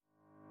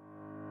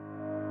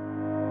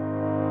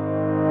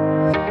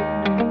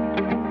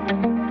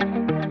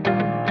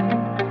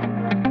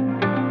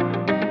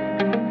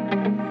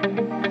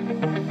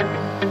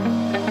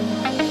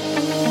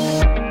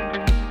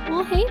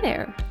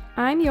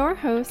your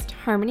host,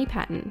 Harmony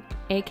Patton,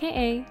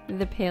 aka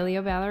the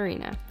Paleo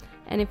Ballerina.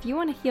 And if you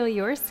want to heal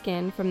your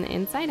skin from the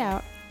inside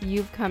out,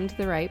 you've come to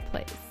the right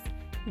place.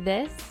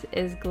 This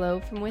is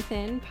Glow From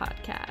Within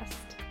podcast.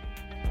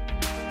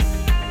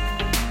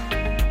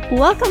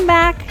 Welcome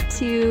back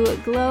to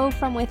Glow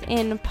From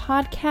Within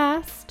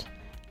podcast.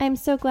 I'm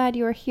so glad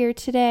you're here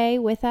today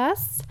with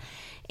us.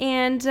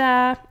 And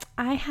I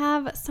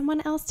have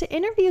someone else to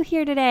interview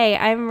here today.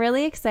 I'm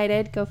really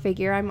excited. Go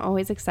figure. I'm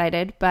always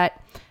excited, but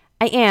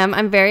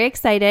I'm very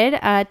excited.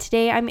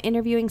 Today I'm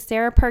interviewing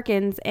Sarah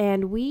Perkins,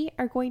 and we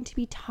are going to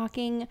be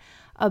talking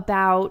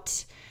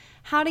about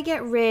how to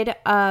get rid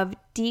of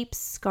deep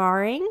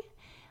scarring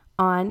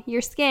on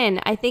your skin.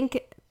 I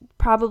think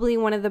probably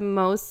one of the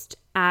most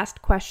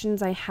asked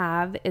questions I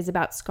have is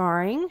about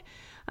scarring.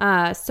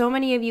 So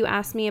many of you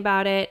asked me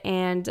about it,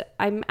 and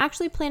I'm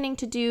actually planning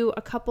to do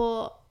a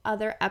couple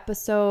other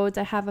episodes.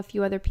 I have a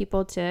few other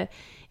people to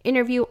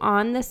interview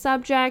on the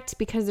subject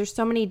because there's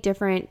so many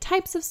different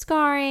types of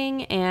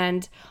scarring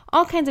and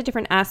all kinds of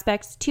different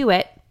aspects to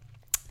it.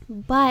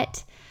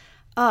 But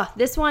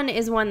this one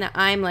is one that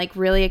I'm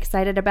really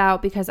excited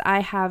about because I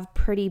have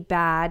pretty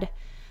bad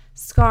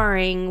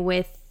scarring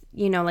with,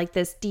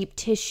 this deep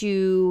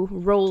tissue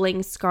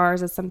rolling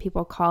scars, as some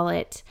people call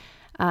it.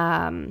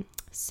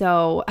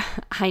 So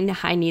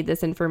I need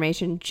this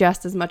information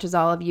just as much as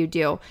all of you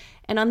do.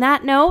 And on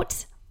that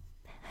note,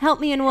 help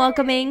me in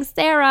welcoming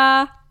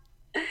Sarah.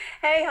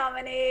 Hey,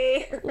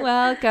 Harmony.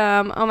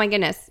 Welcome. Oh my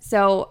goodness.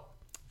 So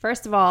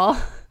first of all,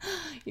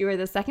 you are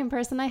the second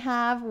person I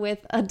have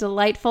with a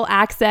delightful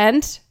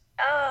accent.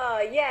 Oh,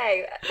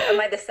 yay. Am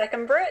I the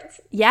second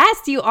Brit?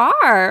 Yes, you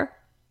are.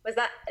 Was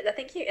that, I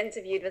think you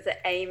interviewed, was it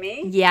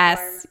Amy?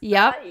 Yes.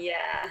 Yep. That?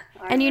 Yeah.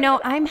 And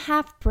I'm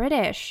half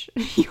British.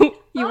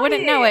 You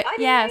wouldn't know it. I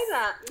didn't yes. know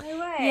that. No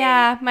way.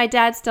 Yeah, my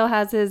dad still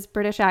has his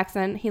British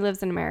accent. He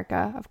lives in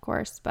America, of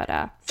course, but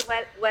So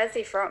where's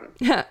he from?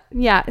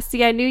 Yeah,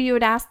 see, I knew you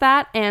would ask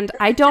that, and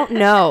I don't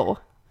know.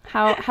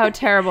 How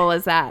terrible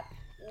is that?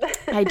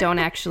 I don't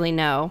actually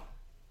know.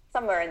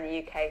 Somewhere in the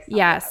UK.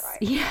 Yes.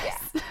 Right?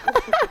 Yes.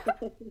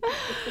 Yeah.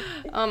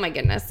 Oh my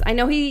goodness. I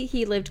know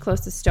he lived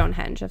close to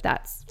Stonehenge, if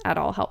that's at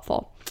all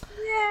helpful.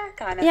 Yeah,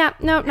 kind of. Yeah,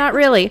 no, not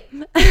really.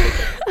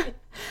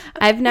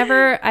 I've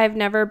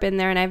never been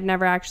there, and I've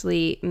never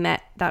actually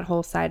met that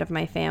whole side of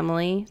my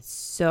family.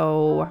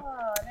 So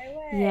Oh,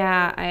 no way.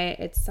 yeah,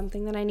 it's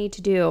something that I need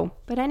to do.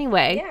 But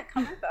anyway. Yeah,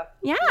 come over.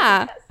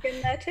 Yeah. That's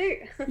been there too.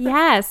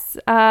 Yes.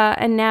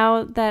 And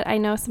now that I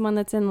know someone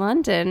that's in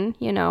London,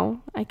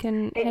 I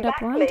can hit up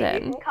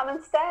London. You can come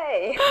and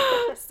stay.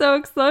 So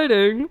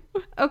exciting.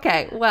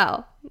 Okay,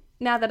 well,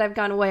 now that I've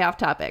gone way off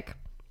topic.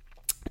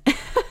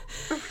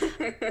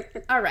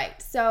 All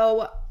right,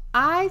 so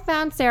I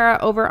found Sarah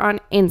over on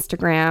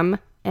Instagram,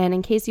 and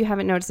in case you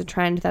haven't noticed a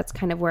trend, that's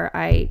kind of where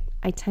I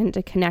tend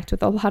to connect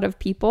with a lot of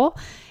people.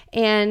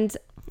 And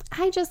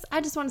I just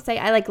want to say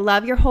I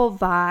love your whole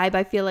vibe.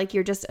 I feel like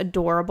you're just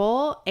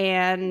adorable,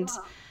 and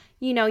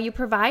you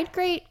provide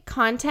great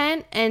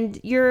content, and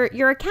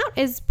your account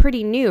is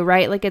pretty new,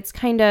 right? It's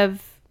kind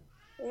of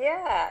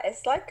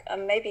It's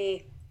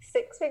maybe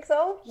 6 weeks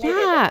old.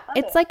 Yeah,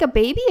 it's like a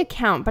baby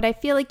account, but I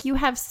feel like you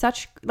have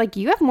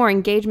you have more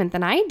engagement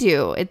than I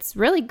do. It's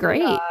really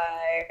great. No,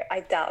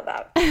 I doubt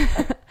that. I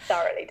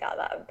thoroughly doubt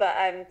that.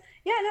 But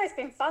it's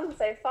been fun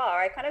so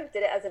far. I kind of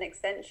did it as an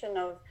extension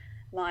of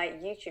my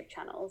YouTube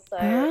channel. So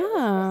it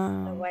was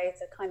just a way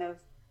to kind of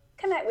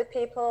connect with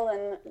people.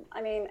 And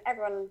I mean,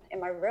 everyone in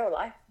my real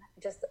life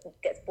just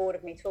gets bored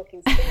of me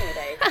talking skin all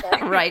day.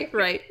 So.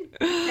 Right.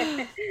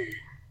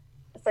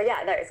 So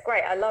it's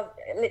great. I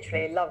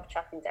literally love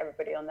chatting to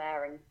everybody on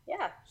there, and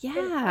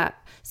yeah.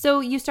 So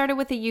you started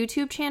with a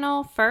YouTube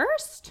channel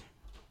first?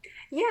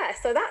 Yeah,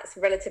 so that's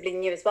relatively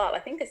new as well. I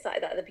think I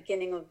started that at the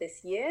beginning of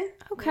this year.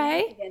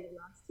 Okay. At the end of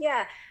last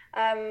year.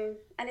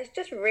 And it's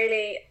just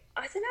really,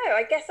 I don't know,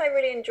 I guess I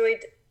really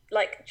enjoyed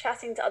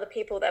chatting to other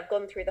people that have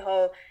gone through the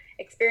whole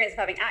experience of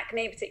having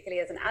acne,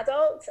 particularly as an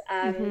adult.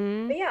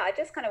 But yeah, I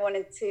just kind of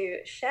wanted to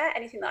share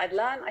anything that I'd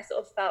learned. I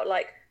sort of felt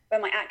like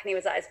when my acne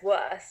was at its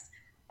worst,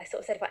 I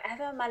sort of said, if I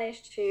ever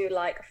managed to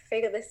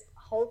figure this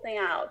whole thing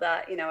out,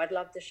 that, I'd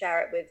love to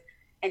share it with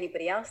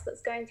anybody else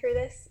that's going through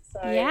this. So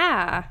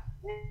yeah,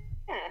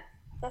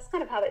 that's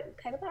kind of how it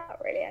came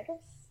about, really, I guess.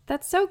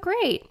 That's so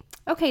great.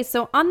 Okay,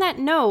 so on that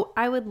note,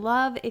 I would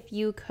love if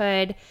you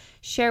could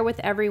share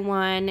with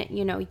everyone,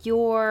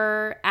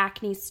 your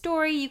acne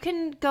story. You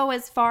can go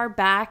as far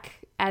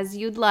back as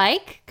you'd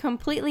like,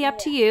 completely up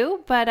to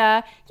you. But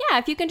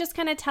if you can just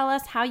kind of tell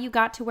us how you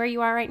got to where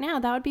you are right now,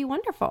 that would be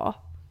wonderful.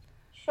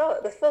 Sure.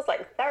 This feels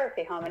like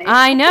therapy, Harmony.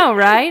 I know,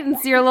 right?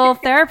 It's your little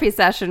therapy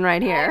session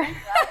right here.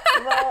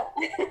 Well,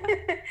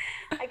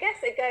 I guess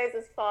it goes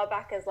as far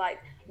back as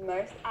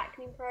most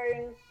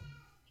acne-prone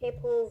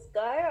people's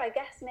go. I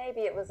guess maybe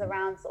it was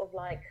around sort of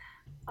I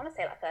want to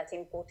say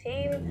 13,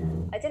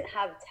 14. I didn't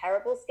have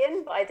terrible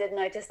skin, but I did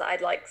notice that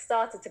I'd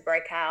started to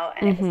break out,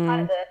 and it was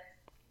kind of the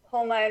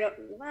hormonal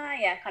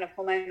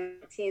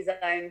T-zone.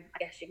 I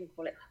guess you can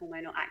call it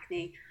hormonal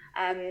acne.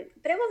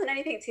 But it wasn't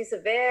anything too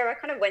severe. I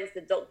kind of went to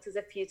the doctors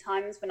a few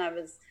times when I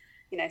was,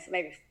 so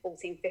maybe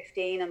 14,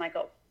 15, and I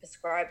got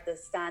prescribed the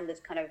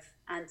standard kind of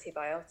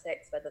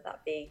antibiotics, whether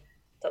that be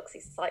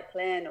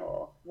doxycycline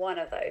or one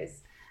of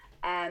those.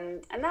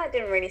 And that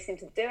didn't really seem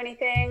to do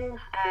anything.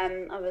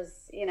 I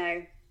was,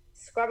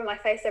 scrubbing my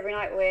face every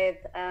night with,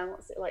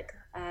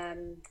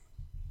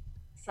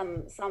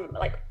 some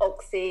like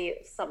Oxy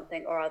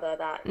something or other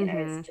that,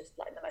 is just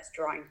like the most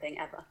drying thing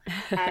ever.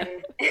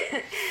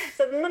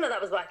 So none of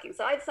that was working.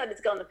 So I decided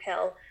to go on the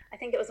pill. I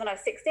think it was when I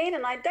was 16,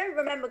 and I don't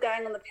remember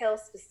going on the pill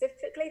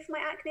specifically for my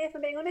acne, if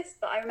I'm being honest,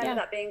 but I remember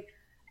that being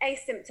a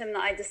symptom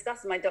that I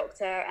discussed with my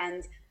doctor,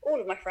 and all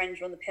of my friends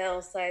were on the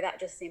pill. So that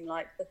just seemed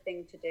like the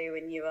thing to do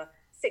when you were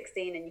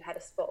 16 and you had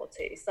a spot or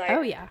two. So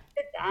oh yeah,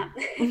 did that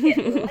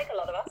yeah, like a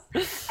lot of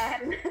us.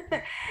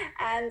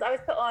 And I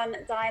was put on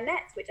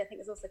Dianette, which I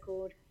think is also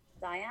called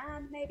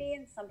Diane maybe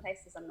in some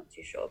places, I'm not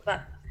too sure,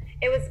 but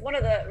it was one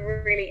of the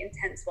really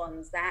intense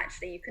ones that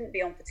actually you couldn't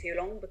be on for too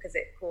long because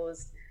it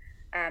caused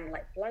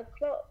like blood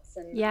clots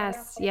and yeah,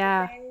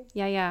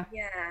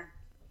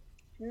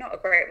 not a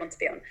great one to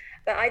be on.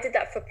 But I did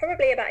that for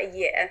probably about a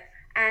year,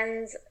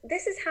 and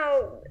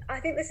I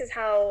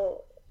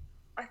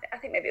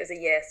think maybe it was a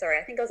year. Sorry,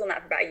 I think I was on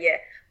that for about a year.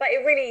 But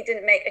it really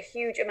didn't make a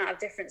huge amount of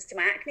difference to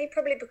my acne,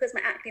 probably because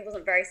my acne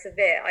wasn't very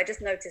severe. I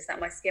just noticed that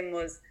my skin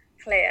was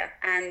clear,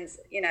 and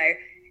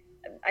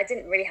I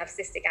didn't really have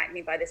cystic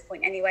acne by this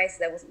point anyway, so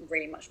there wasn't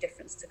really much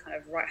difference to kind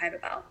of write home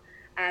about.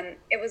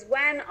 It was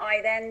when I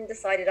then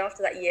decided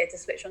after that year to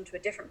switch onto a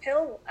different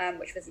pill,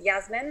 which was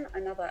Yasmin,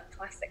 another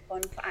classic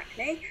one for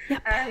acne,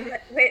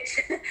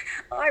 which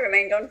I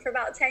remained on for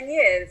about 10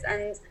 years.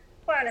 And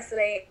quite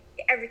honestly,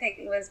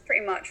 everything was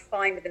pretty much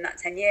fine within that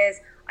 10 years.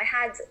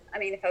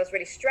 If I was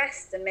really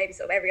stressed, and maybe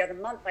sort of every other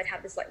month, I'd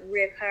have this like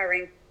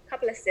reoccurring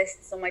couple of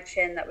cysts on my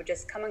chin that would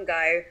just come and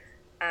go.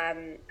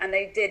 And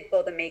they did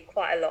bother me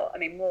quite a lot. I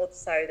mean, more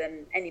so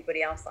than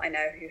anybody else that I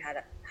know who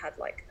had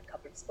like a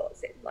couple of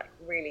spots. It like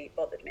really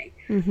bothered me.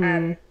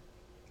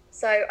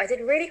 So I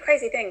did really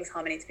crazy things,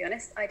 Harmony, to be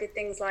honest. I did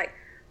things like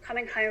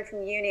coming home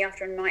from uni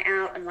after a night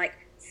out and like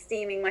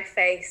steaming my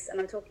face, and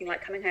I'm talking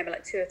like coming home at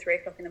like 2 or 3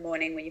 o'clock in the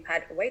morning when you've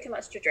had way too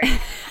much to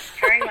drink,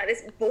 carrying like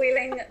this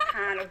boiling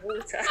pan of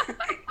water. Can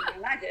you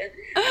imagine?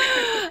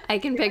 I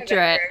can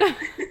picture it.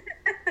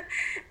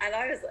 And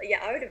I was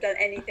I would have done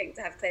anything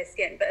to have clear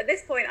skin, but at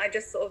this point I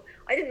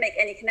didn't make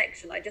any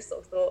connection. I just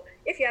sort of thought,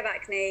 if you have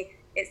acne,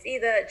 it's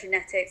either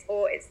genetics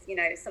or it's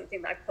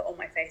something that I put on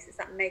my face. It's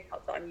that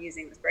makeup that I'm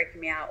using that's breaking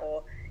me out,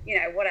 or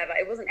whatever.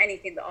 It wasn't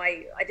anything that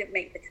I didn't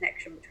make the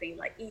connection between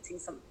like eating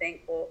something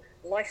or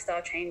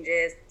lifestyle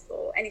changes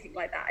or anything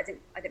like that.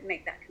 I didn't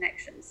make that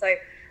connection. So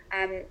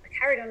I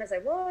carried on as I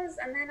was,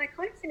 and then I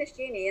kind of finished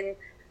uni, and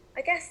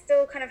I guess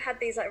still kind of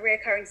had these like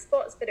reoccurring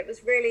spots, but it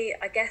was really,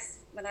 I guess,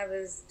 when I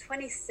was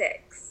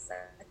 26,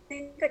 I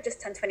think I just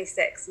turned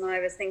 26, and I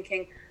was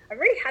thinking, I've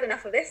really had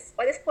enough of this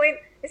by this point.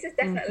 This is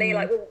definitely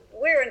like,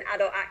 we're in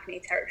adult acne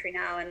territory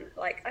now, and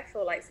like, I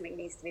feel like something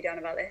needs to be done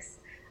about this.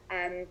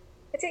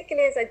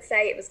 Particularly as I'd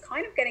say it was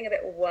kind of getting a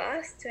bit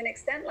worse to an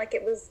extent, like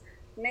it was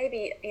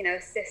maybe,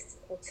 a cyst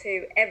or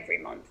two every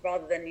month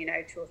rather than,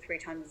 2 or 3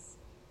 times,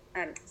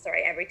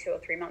 every 2 or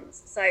 3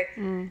 months. So,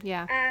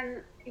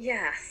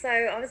 so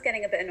I was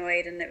getting a bit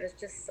annoyed, and it was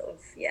just sort of,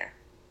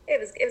 it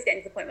was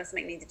getting to the point where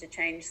something needed to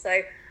change.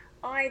 So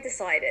I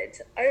decided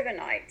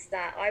overnight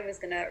that I was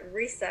going to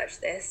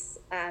research this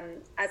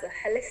as a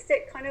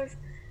holistic kind of,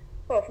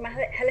 from a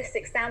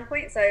holistic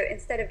standpoint. So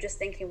instead of just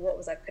thinking what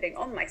was I putting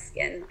on my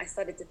skin, I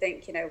started to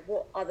think,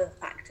 what other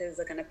factors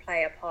are going to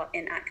play a part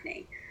in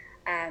acne.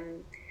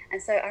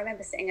 And so I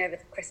remember sitting over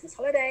the Christmas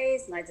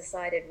holidays, and I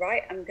decided,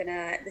 right, I'm going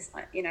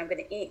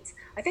to eat.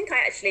 I think I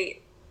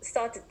actually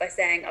started by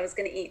saying I was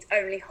going to eat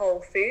only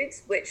whole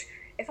foods, which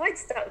if I'd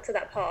stuck to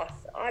that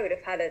path, I would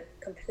have had a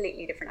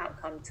completely different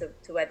outcome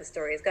to where the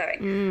story is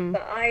going.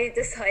 But I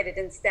decided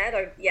instead,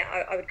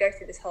 I would go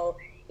through this whole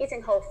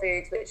eating whole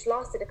foods, which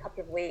lasted a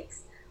couple of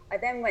weeks. I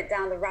then went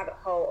down the rabbit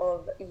hole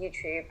of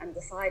YouTube and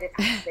decided,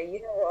 actually,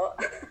 you know what?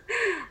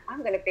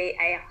 I'm going to be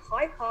a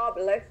high carb,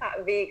 low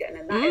fat vegan,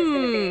 and that is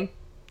going to be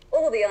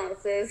all the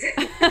answers.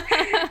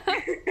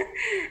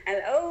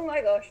 And oh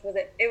my gosh,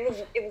 it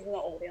was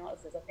not all the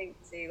answers. I think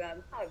to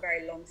cut a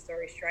very long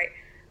story straight,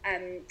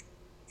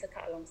 to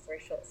cut a long story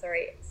short,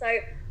 sorry. So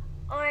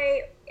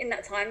I, in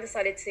that time,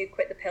 decided to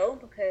quit the pill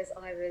because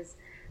I was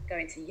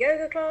going to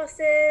yoga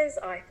classes.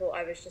 I thought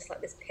I was just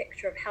like this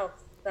picture of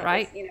health that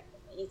was,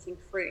 eating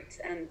fruit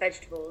and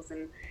vegetables,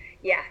 and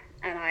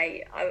and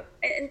I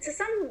to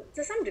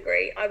some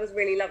degree I was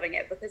really loving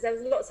it, because there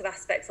was lots of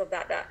aspects of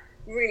that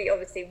really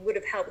obviously would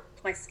have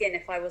helped my skin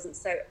if I wasn't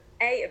so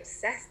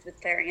obsessed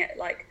with clearing it,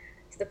 like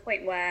to the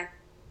point where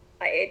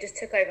it just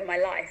took over my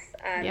life.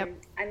 And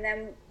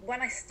then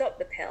when I stopped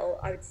the pill,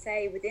 I would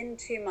say within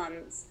 2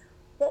 months,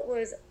 what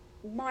was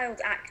mild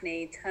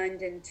acne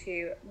turned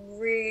into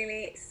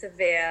really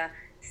severe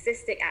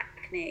cystic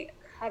acne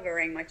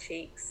covering my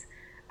cheeks,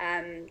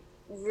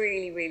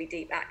 really, really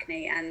deep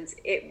acne, and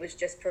it was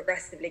just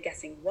progressively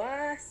getting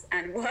worse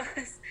and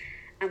worse.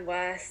 and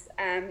worse.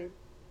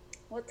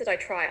 What did I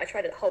try? I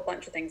tried a whole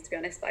bunch of things, to be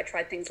honest, but I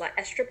tried things like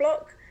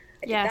Estrablock.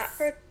 I did that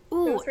for 2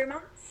 or 3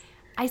 months.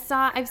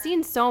 I've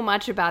seen so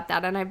much about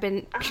that, and I've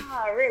been,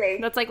 really?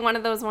 that's like one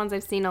of those ones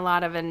I've seen a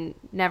lot of and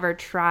never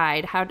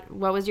tried.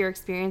 What was your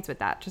experience with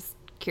that? Just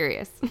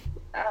curious.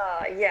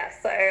 Yeah,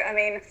 so I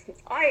mean,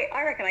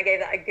 I reckon I gave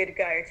that a good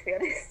go, to be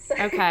honest. So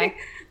Okay.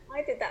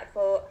 I did that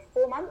for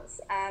 4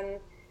 months, and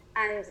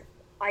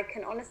I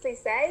can honestly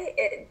say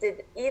it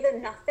did either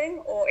nothing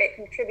or it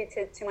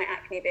contributed to my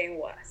acne being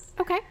worse.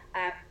 Okay.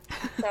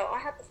 So I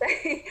have to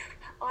say,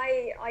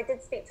 I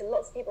did speak to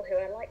lots of people who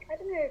are like, I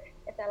don't know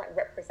if they're like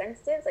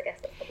representatives. I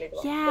guess that's probably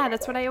the Yeah,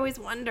 that's what I always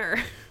wonder.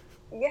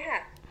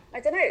 Yeah, I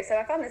don't know. So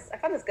I found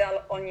this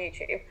girl on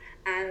YouTube,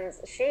 and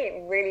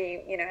she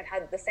really,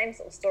 had the same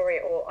sort of story,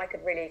 or I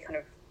could really kind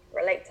of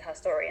relate to her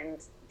story. And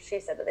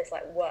she said that this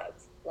like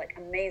worked like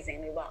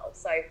amazingly well.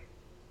 So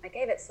I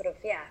gave it sort of,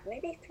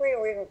 maybe 3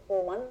 or even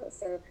 4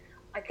 months. And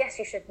I guess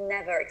you should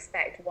never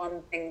expect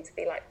one thing to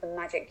be like the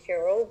magic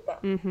cure-all, but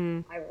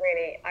I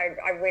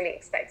really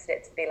expected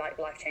it to be like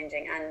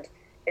life-changing, and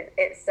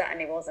it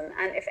certainly wasn't.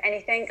 And if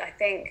anything, I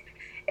think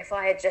if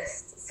I had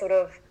just sort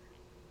of,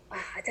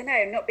 I don't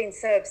know, not been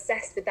so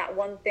obsessed with that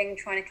one thing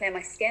trying to clear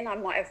my skin, I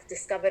might have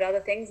discovered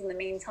other things in the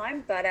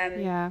meantime. But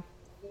I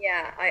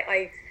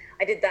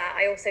did that.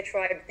 I also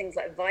tried things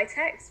like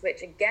Vitex,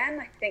 which again,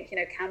 I think,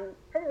 can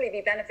probably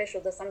be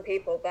beneficial to some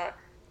people, but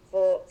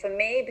for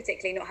me,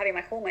 particularly not having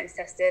my hormones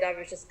tested, I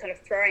was just kind of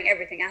throwing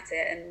everything at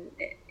it, and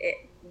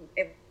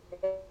it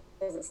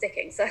wasn't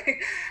sticking. So,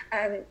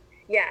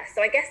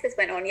 so I guess this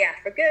went on,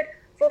 for a good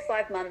 4 or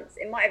 5 months.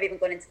 It might have even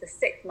gone into the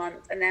 6th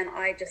month, and then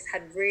I just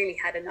had really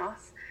had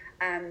enough.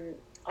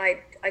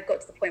 I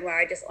got to the point where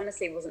I just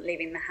honestly wasn't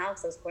leaving the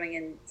house. I was calling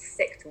in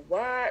sick to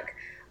work.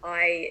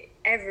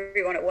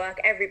 Everyone at work,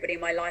 everybody in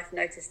my life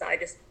noticed that I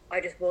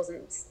just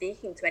wasn't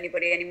speaking to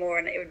anybody anymore,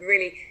 and it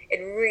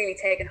really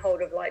taken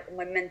hold of like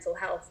my mental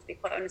health, to be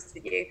quite honest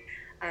with you.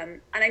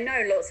 And I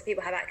know lots of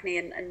people have acne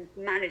and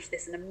manage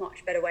this in a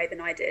much better way than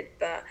I did,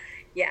 but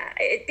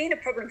it'd been a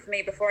problem for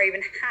me before I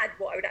even had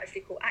what I would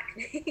actually call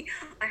acne.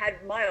 I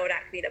had mild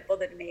acne that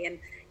bothered me, and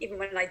even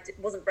when I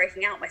wasn't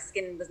breaking out, my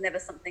skin was never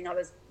something I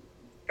was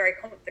very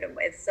confident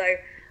with. So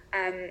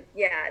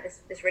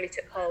this really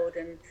took hold.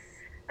 And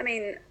I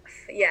mean,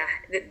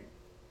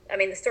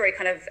 the story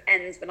kind of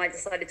ends when I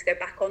decided to go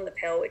back on the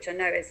pill, which I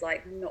know is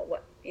like not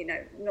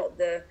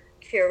the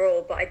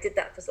cure-all, but I did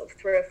that for sort of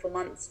 3 or 4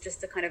 months just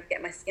to kind of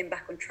get my skin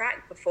back on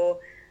track before,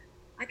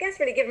 I guess,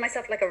 really giving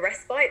myself like a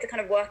respite to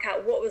kind of work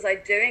out what was I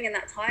doing in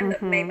that time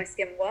that made my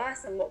skin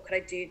worse, and what could I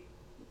do,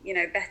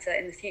 better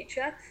in the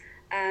future.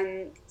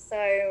 I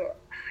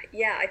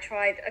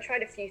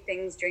tried a few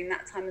things during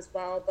that time as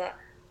well, but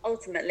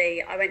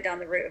ultimately I went down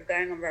the route of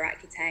going on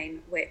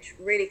Roaccutane, which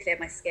really cleared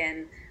my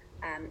skin.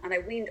 And I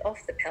weaned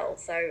off the pill.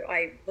 So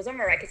I was on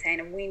Roaccutane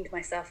and weaned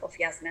myself off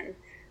Yasmin,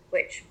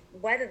 which,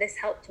 whether this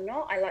helped or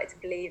not, I like to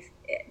believe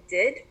it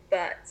did,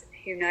 but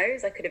who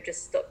knows? I could have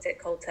just stopped it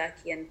cold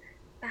turkey, and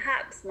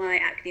perhaps my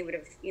acne would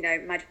have,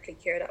 magically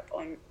cured up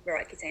on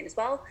Roaccutane as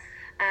well.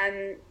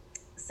 And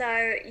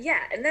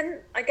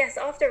then I guess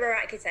after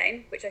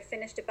Roaccutane, which I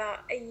finished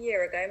about a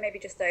year ago, maybe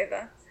just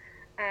over,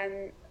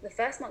 the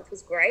first month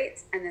was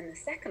great, and then the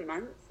second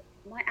month,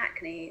 my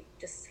acne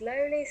just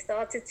slowly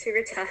started to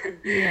return.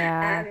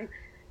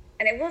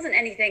 And it wasn't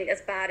anything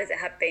as bad as it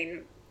had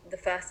been the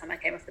first time I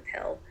came off the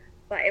pill,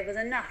 but it was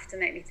enough to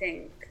make me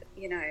think,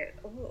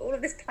 all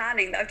of this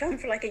planning that I've done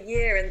for like a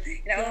year, and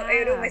I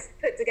had almost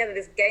put together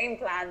this game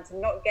plan to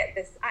not get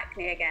this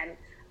acne again.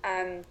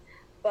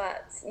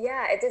 But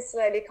it did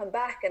slowly come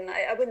back, and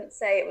I wouldn't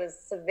say it was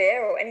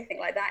severe or anything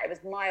like that. It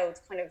was mild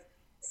kind of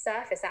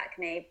surface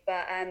acne,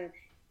 but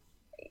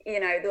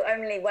the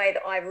only way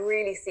that I've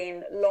really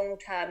seen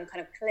long-term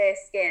kind of clear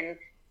skin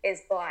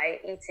is by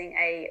eating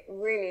a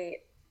really,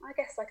 I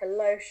guess, like a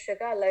low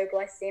sugar, low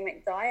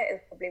glycemic diet is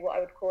probably what I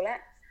would call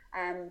it.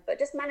 But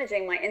just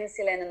managing my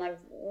insulin, and I've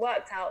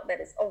worked out that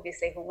it's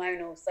obviously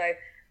hormonal. So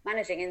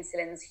managing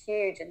insulin is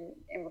huge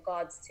in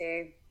regards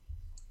to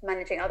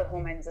managing other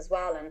hormones as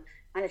well, and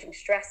managing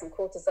stress and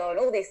cortisol and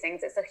all these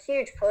things. It's a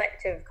huge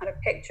collective kind of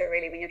picture,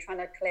 really, when you're trying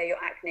to clear your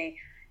acne,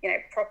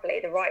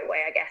 properly, the right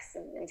way, I guess,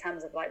 in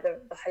terms of like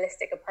the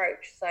holistic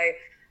approach. So,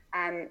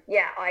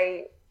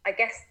 I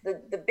guess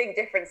the big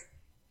difference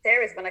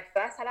there is when I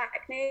first had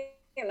acne,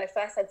 and I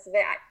first had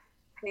severe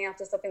acne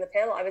after stopping the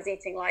pill, I was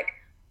eating like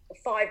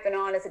 5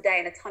 bananas a day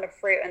and a ton of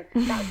fruit, and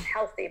that's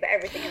healthy, but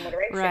everything in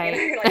moderation. Right.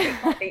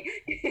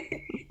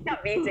 You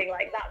can't be eating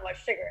like that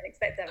much sugar and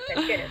expect to have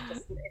a skin.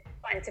 It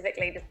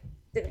scientifically just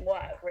didn't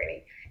work,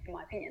 really, in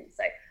my opinion.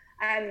 So,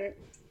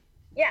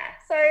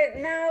 so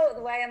now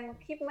the way I'm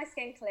keeping my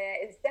skin clear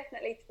is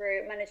definitely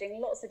through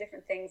managing lots of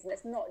different things, and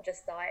it's not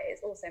just diet,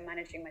 it's also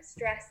managing my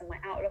stress and my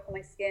outlook on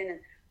my skin, and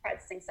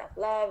practicing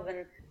self-love,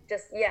 and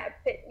just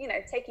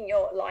taking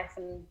your life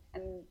and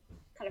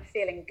kind of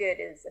feeling good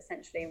is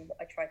essentially what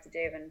I try to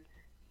do. And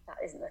that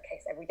isn't the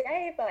case every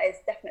day, but it's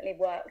definitely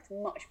worked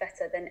much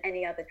better than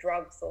any other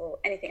drugs or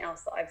anything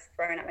else that I've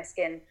thrown at my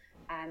skin.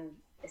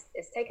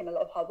 it's taken a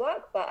lot of hard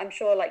work, but I'm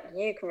sure like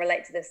you can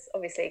relate to this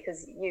obviously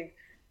because you've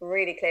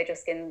really cleared your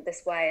skin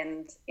this way.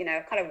 And, you know,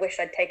 I kind of wish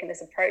I'd taken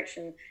this approach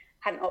and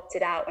hadn't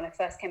opted out when I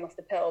first came off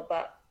the pill,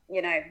 but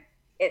you know,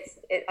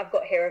 I've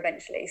got here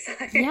eventually. So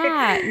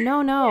yeah,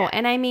 no. yeah.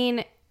 And I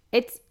mean,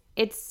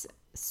 it's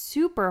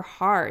super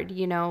hard,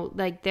 you know,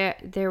 like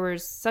there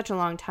was such a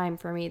long time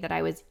for me that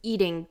I was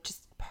eating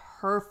just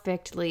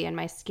perfectly and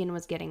my skin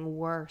was getting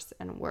worse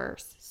and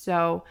worse.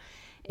 So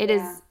it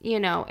is, you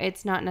know,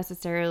 it's not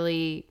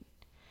necessarily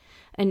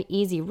an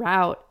easy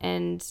route.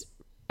 And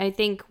I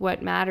think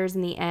what matters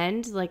in the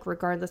end, like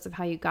regardless of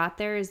how you got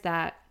there, is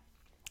that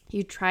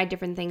you tried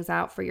different things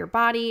out for your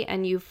body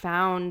and you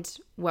found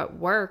what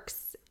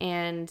works.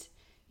 And,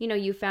 you know,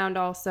 you found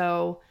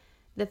also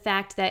the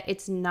fact that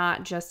it's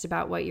not just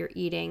about what you're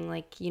eating,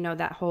 like, you know,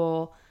 that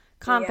whole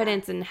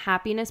confidence and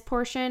happiness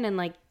portion and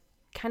like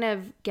kind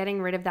of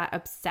getting rid of that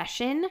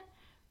obsession,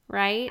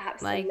 right?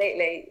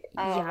 Absolutely.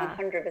 Like,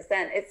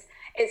 100%.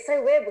 It's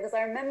so weird because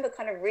I remember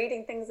kind of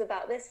reading things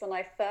about this when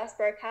I first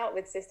broke out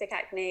with cystic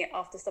acne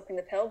after stopping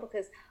the pill,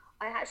 because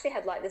I actually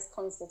had like this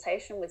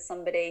consultation with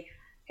somebody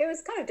who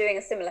was kind of doing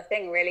a similar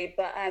thing really,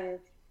 but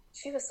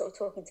she was sort of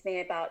talking to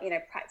me about, you know,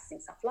 practicing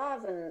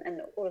self-love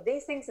and all of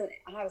these things, and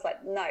I was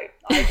like, no,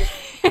 I just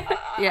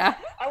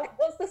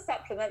what's the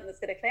supplement that's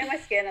going to clear my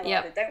skin? And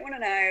I don't want to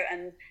know.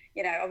 And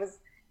you know, it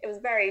was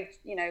very,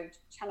 you know,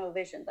 channel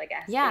visioned, I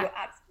guess. Yeah, but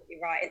you're absolutely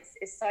right.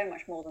 It's so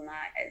much more than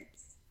that.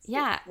 It's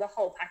the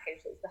whole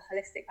package. It's the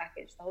holistic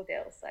package, the whole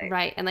deal. So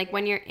right. And like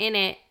when you're in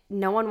it,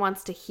 no one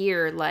wants to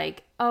hear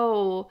like,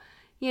 oh,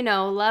 you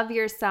know, love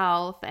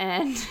yourself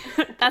and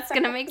that's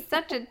going to make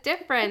such a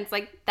difference.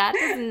 Like that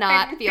does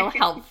not feel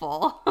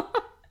helpful.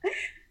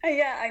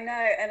 Yeah, I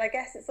know. And I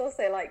guess it's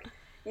also like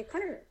you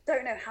kind of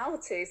don't know how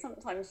to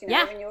sometimes, you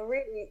know, when you're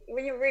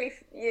really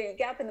you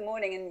get up in the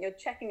morning and you're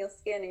checking your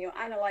skin and you're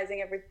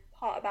analyzing every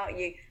part about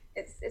you.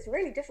 It's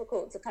really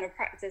difficult to kind of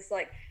practice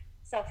like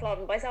self-love.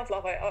 And by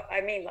self-love,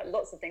 I mean like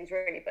lots of things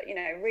really, but, you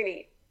know,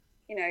 really,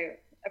 you know,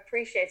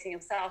 appreciating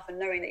yourself and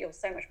knowing that you're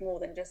so much more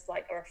than just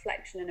like a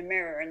reflection in a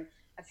mirror and,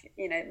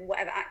 you know,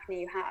 whatever acne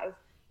you have.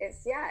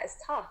 It's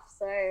tough.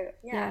 So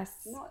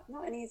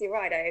not an easy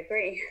ride. I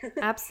agree.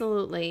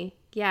 Absolutely.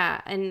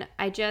 Yeah. And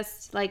I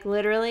just like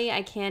literally,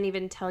 I can't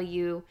even tell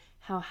you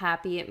how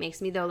happy it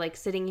makes me though, like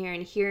sitting here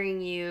and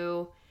hearing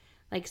you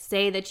like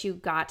say that you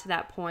got to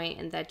that point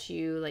and that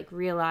you like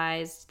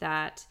realized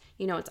that,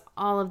 you know, it's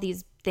all of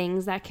these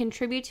things that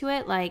contribute to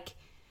it. Like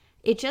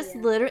it just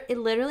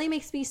literally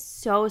makes me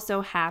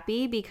so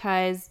happy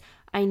because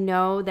I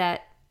know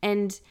that,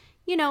 and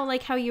you know,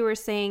 like how you were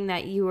saying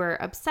that you were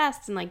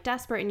obsessed and like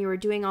desperate and you were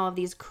doing all of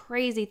these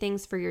crazy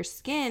things for your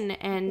skin.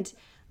 And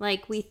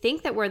like, we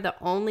think that we're the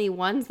only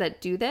ones that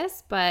do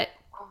this, but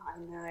I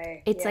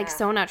know. It's like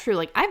so not true.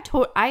 Like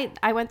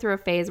I went through a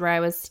phase where I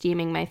was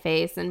steaming my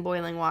face in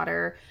boiling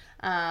water.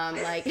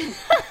 Like,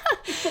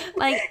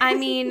 like, I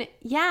mean,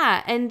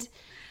 yeah. And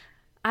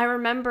I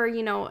remember,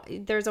 you know,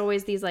 there's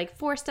always these like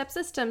 4-step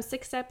systems,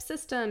 6-step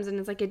systems. And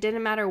it's like, it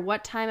didn't matter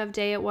what time of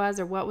day it was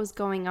or what was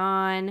going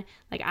on.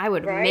 Like I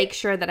would make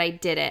sure that I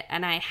did it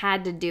and I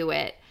had to do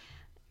it.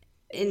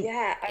 And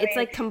it's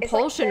like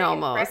compulsion it's like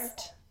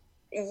almost.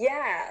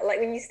 Yeah. Like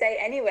when you stay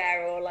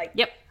anywhere or like,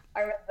 I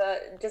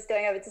remember just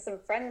going over to some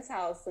friend's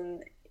house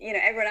and, you know,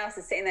 everyone else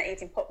is sitting there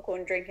eating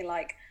popcorn, drinking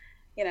like,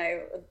 you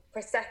know,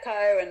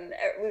 Prosecco, and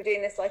we were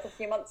doing this like a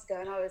few months ago,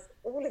 and I was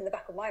all in the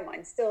back of my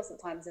mind still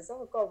sometimes is,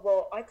 oh God,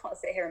 well, I can't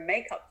sit here and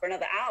make up for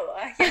another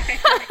hour. You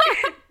know?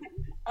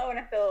 I want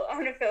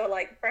to feel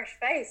like fresh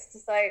faced.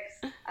 So,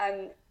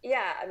 I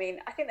mean,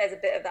 I think there's a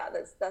bit of that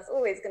that's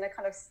always going to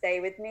kind of stay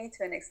with me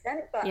to an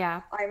extent, but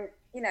I'm,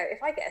 you know,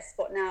 if I get a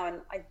spot now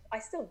and I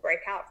still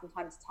break out from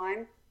time to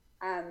time,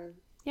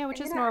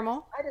 which is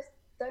normal. I just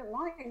don't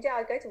mind.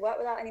 I go to work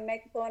without any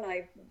makeup on.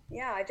 I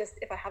just,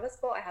 if I have a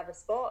spot, I have a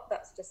spot.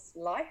 That's just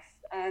life.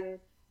 But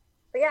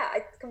yeah, I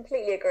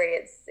completely agree.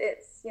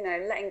 It's, you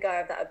know, letting go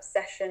of that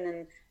obsession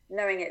and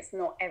knowing it's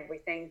not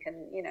everything.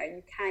 And, you know,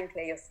 you can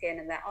clear your skin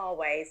and there are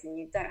ways, and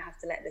you don't have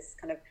to let this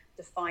kind of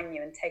define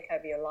you and take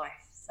over your life.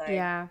 So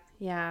yeah.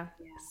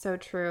 So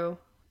true.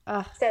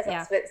 Says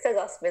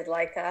us with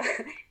like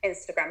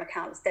Instagram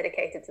accounts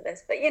dedicated to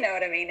this, but you know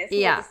what I mean. It's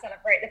more to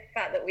celebrate the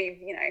fact that we've,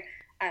 you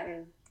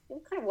know,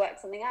 we've kind of worked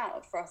something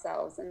out for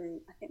ourselves, and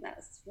I think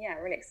that's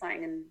really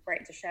exciting and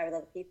great to share with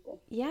other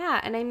people.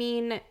 Yeah, and I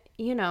mean,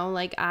 you know,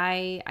 like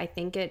I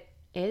think it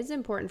is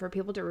important for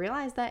people to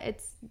realize that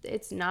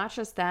it's not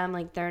just them,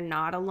 like they're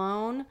not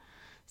alone.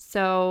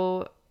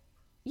 So,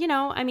 you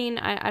know, I mean,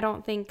 I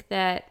don't think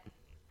that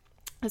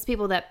as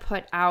people that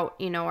put out,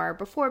 you know, our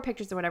before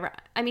pictures or whatever.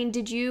 I mean,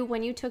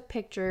 when you took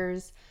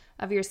pictures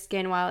of your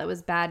skin while it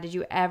was bad, did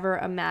you ever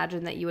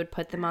imagine that you would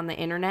put them on the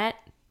internet?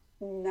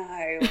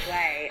 No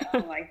way.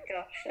 Oh my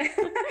gosh.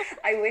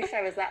 I wish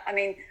I was that. I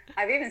mean,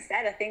 I've even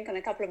said, I think on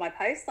a couple of my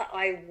posts, that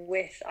I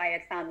wish I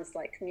had found this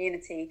like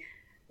community.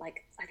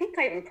 Like, I think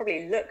I even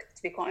probably looked,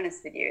 to be quite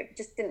honest with you. It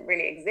just didn't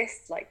really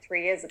exist like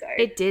 3 years ago.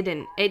 It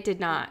didn't. It did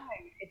not.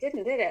 No, It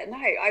didn't, did it? No,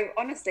 I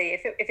honestly,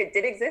 if it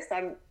did exist,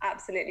 I'm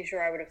absolutely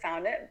sure I would have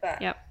found it.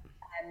 But Yep.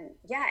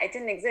 yeah, it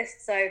didn't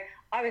exist. So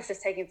I was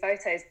just taking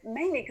photos,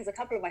 mainly because a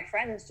couple of my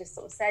friends just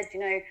sort of said,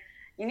 you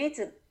need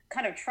to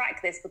kind of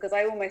track this, because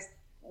I almost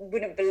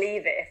wouldn't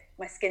believe it if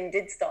my skin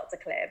did start to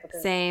clear,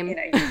 because, Same.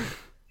 you're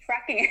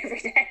tracking it every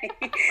day.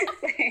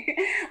 So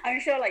I'm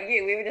sure, like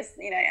you, we were just,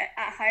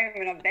 at home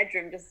in our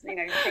bedroom, just,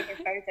 taking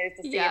photos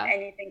to see if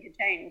anything could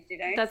change,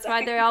 That's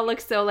why they all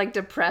look so like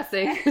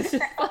depressing. It's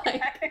just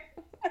like...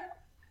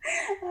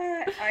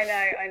 I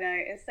know.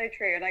 It's so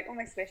true. And I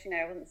almost wish,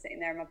 I wasn't sitting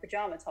there in my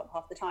pajama top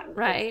half the time.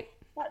 Right.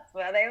 That's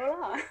where they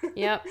all are.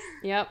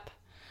 Yep.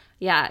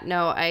 Yeah,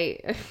 no,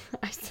 I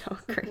so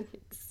agree.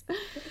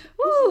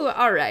 Woo,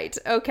 all right.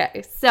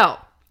 Okay. So,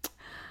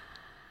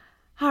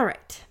 all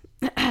right.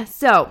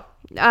 So,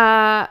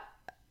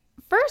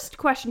 first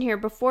question here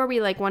before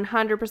we like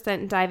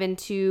 100% dive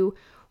into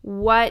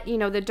what, the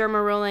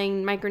derma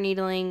rolling,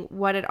 microneedling,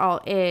 what it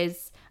all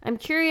is. I'm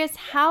curious,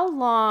 how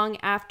long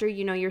after,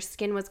 your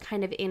skin was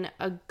kind of in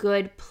a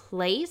good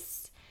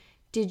place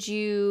did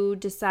you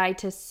decide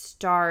to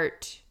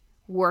start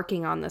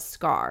working on the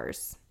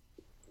scars?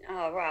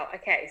 Oh, wow.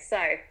 Okay. So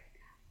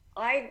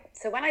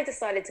when I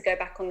decided to go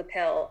back on the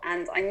pill,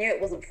 and I knew it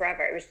wasn't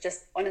forever, it was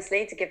just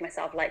honestly to give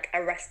myself like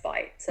a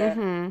respite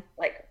to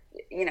like,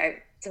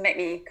 to make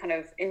me kind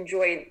of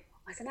enjoy,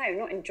 I don't know,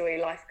 not enjoy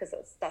life, because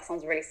that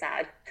sounds really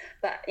sad,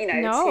 but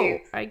no, to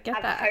I get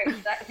have that.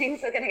 hope that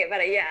things are going to get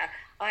better. Yeah.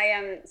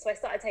 So I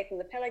started taking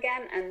the pill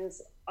again, and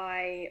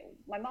my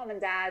mom and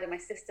dad and my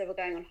sister were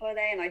going on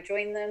holiday, and I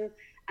joined them.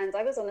 And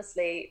I was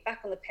honestly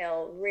back on the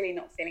pill, really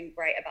not feeling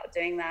great about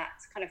doing that.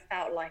 Kind of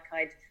felt like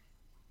I'd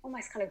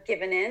almost kind of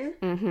given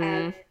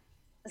in.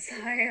 So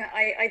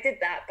I did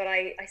that, but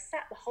I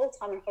sat the whole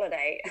time on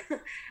holiday,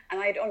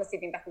 and I'd honestly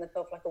been back on the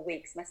pill for like a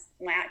week, so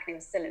my acne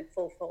was still in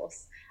full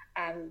force.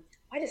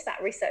 I just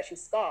sat researching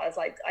scars.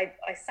 Like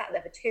I sat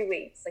there for 2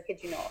 weeks, I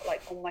kid you not,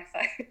 like on my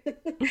phone.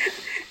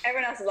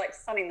 Everyone else is like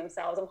sunning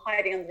themselves. I'm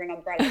hiding under an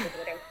umbrella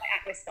because I don't want my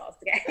acne scars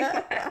to get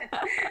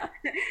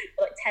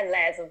like 10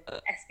 layers of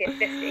SPF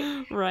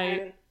 50.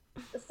 Right.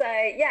 So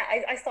yeah,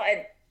 I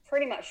started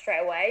pretty much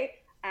straight away.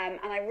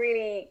 And I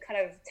really kind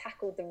of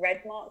tackled the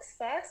red marks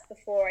first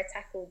before I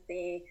tackled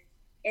the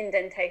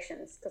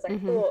indentations, because I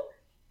thought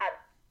at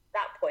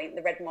that point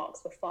the red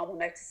marks were far more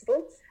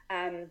noticeable.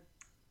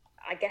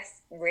 I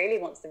guess really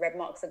once the red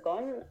marks are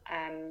gone,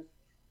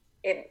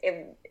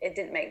 it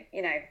didn't make,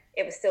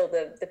 it was still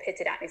the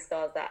pitted acne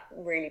scars that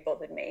really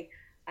bothered me.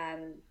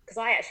 Because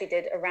I actually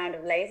did a round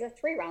of laser,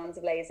 3 rounds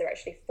of laser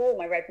actually for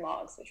my red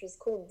marks, which was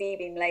called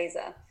V-beam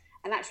laser.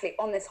 And actually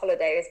on this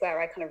holiday is where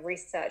I kind of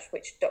researched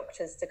which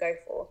doctors to go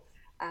for,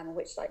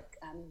 which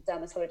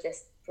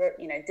dermatologists,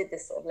 did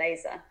this sort of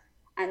laser.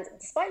 And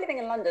despite living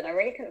in London, I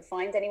really couldn't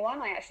find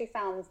anyone. I actually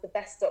found the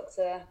best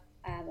doctor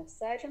or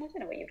surgeon, I don't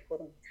know what you'd call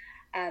them.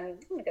 I'm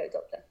going to go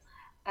doctor.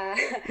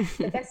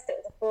 The best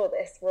doctor for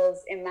this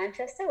was in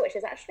Manchester, which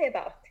is actually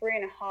about a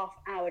 3.5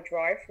 hour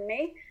drive from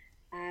me.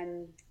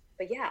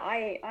 But yeah,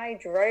 I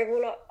drove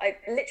I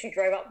literally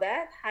drove up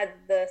there, had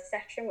the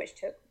session, which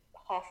took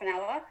half an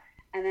hour,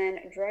 and then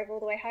drove all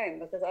the way home,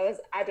 because I was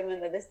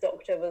adamant that this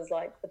doctor was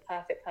like the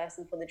perfect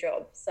person for the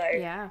job. So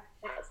yeah,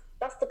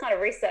 that's the kind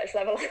of research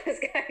level I was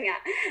going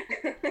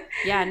at.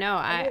 Yeah, no,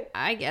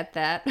 I get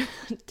that.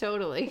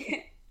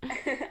 Totally.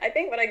 I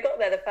think when I got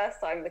there the first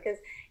time, because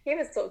he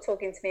was sort of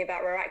talking to me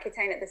about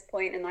Roaccutane at this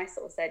point, and I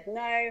sort of said,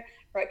 no,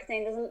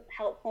 Roaccutane doesn't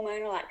help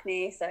hormonal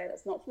acne, so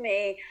that's not for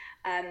me.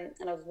 And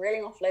I was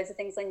reeling off loads of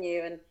things I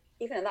knew. And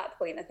even at that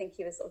point, I think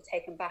he was sort of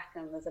taken back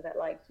and was a bit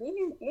like,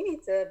 you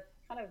need to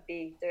kind of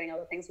be doing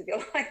other things with your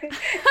life.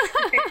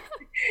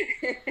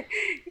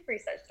 You've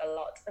researched a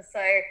lot. So so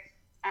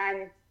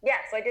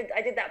I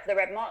did that for the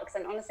red marks,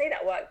 and honestly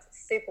that worked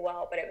super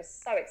well, but it was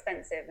so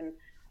expensive, and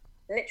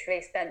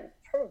literally spent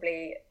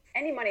probably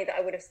any money that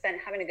I would have spent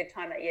having a good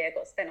time that year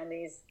got spent on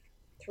these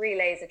 3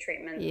 laser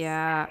treatments.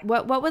 Yeah.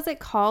 What was it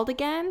called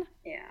again?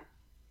 Yeah.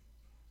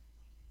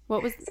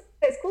 What was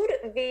it's called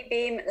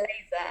V-beam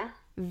laser.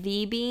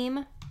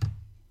 V-beam?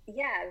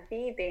 Yeah,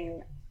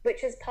 V-beam,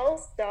 which is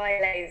pulse dye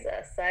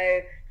laser. So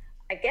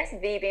I guess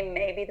V-beam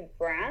may be the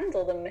brand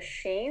or the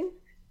machine.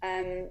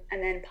 And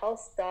then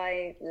pulse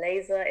dye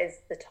laser is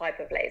the type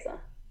of laser.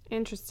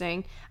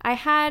 Interesting. I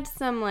had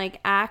some like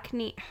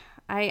acne.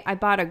 I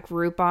bought a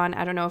Groupon.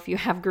 I don't know if you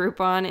have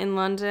Groupon in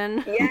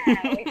London. Yeah,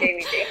 we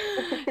do.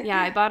 Yeah,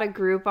 I bought a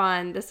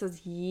Groupon. This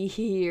was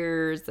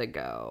years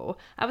ago.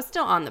 I was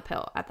still on the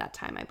pill at that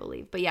time, I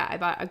believe. But yeah, I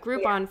bought a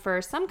Groupon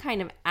for some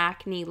kind of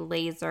acne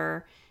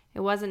laser. It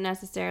wasn't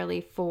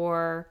necessarily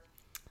for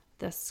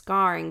the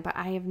scarring, but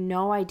I have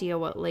no idea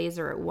what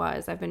laser it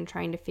was. I've been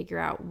trying to figure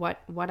out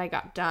what I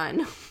got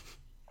done.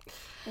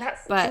 Do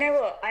you know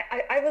what?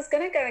 I was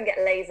going to go and get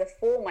laser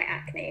for my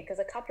acne, because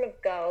a couple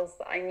of girls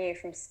that I knew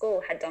from school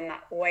had done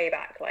that way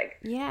back, like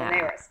when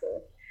they were at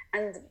school.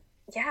 And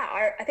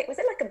yeah, I think, was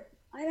it like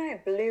I don't know,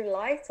 blue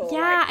light or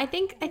yeah, I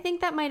think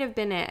that might have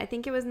been it. I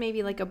think it was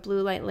maybe like a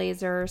blue light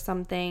laser or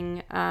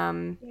something.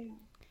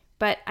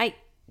 But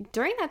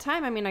during that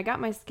time, I mean, I got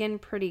my skin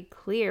pretty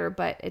clear,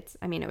 but it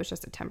was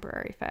just a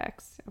temporary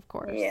fix, of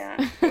course.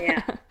 Yeah,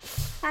 yeah.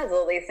 As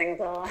all these things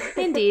are.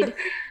 Indeed.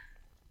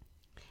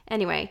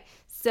 Anyway,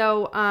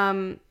 so,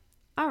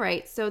 all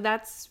right. So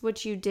that's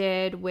what you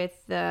did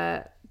with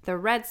the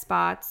red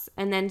spots.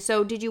 And then,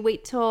 so did you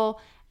wait till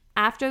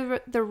after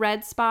the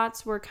red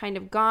spots were kind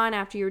of gone,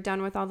 after you were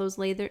done with all those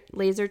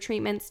laser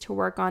treatments, to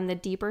work on the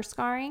deeper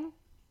scarring?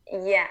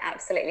 Yeah,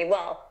 absolutely.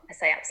 Well, I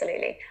say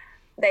absolutely.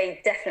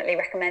 They definitely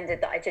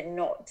recommended that I did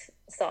not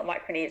start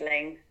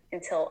microneedling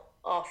until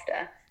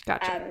after.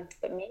 Gotcha.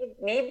 But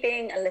me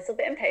being a little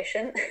bit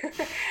impatient,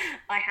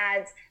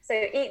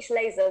 so each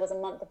laser was a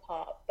month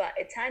apart, but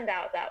it turned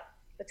out that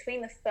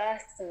between the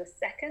first and the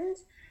second,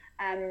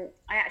 I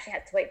actually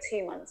had to wait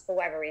 2 months for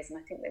whatever reason.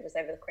 I think it was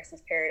over the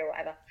Christmas period or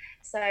whatever.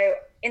 So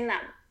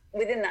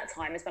within that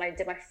time is when I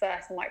did my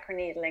first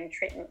microneedling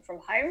treatment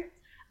from home.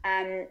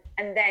 And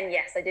then,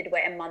 yes, I did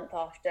wait a month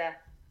after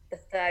the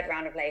third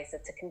round of laser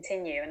to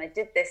continue. And I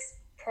did this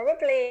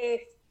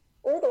probably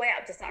all the way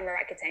up to starting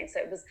Roaccutane. So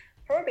it was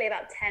probably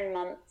about 10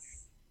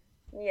 months.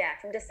 Yeah,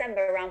 from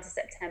December around to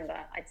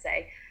September, I'd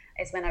say,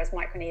 is when I was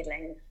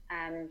microneedling.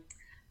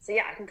 So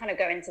yeah, I can kind of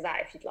go into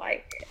that if you'd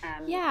like.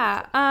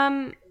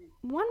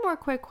 One more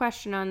quick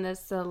question on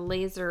this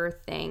laser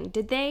thing.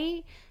 Did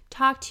they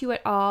talk to you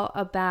at all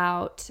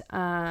about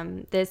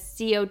this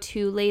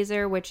CO2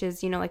 laser, which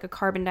is, like a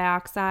carbon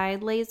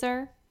dioxide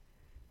laser?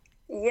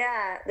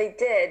 Yeah, they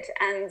did.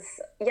 And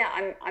yeah,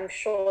 I'm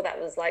sure that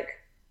was like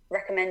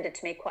recommended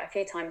to me quite a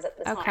few times at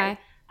the time.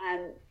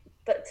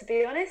 But to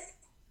be honest,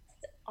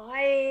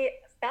 I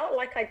felt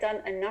like I'd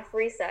done enough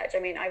research. I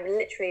mean, I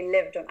literally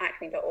lived on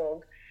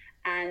acne.org,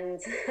 and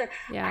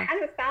I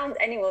hadn't found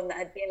anyone that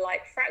had been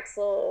like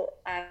Fraxel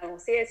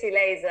CO2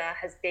 laser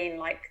has been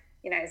like,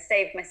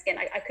 saved my skin.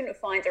 I couldn't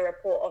find a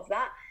report of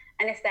that.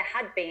 And if there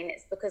had been,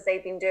 it's because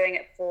they've been doing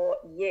it for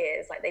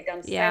years. Like they've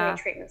done so many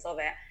treatments of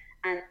it.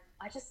 And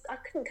I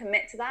couldn't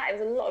commit to that. It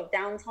was a lot of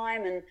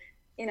downtime, and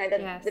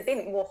there've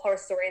been more horror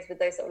stories with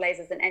those sort of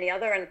lasers than any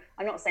other. And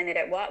I'm not saying they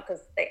don't work,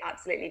 because they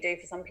absolutely do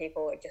for some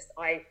people. I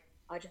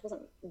just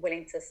wasn't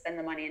willing to spend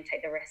the money and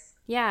take the risk.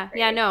 Yeah. Really.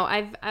 Yeah. No,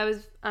 I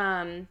was,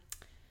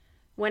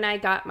 when I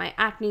got my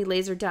acne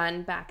laser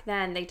done back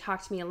then, they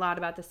talked to me a lot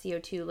about the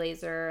CO2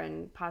 laser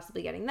and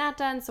possibly getting that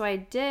done. So I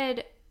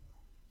did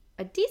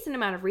a decent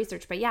amount of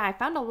research, but yeah, I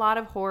found a lot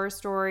of horror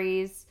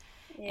stories.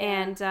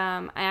 Yeah. And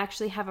I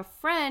actually have a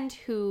friend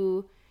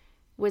who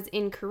was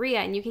in Korea,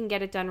 and you can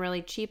get it done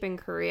really cheap in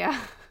Korea.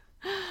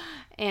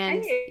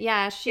 And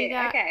yeah, they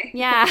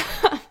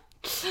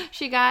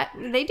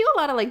do a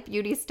lot of like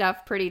beauty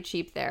stuff pretty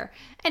cheap there.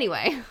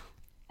 Anyway,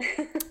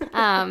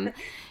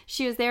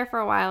 she was there for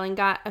a while and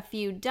got a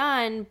few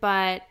done,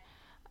 but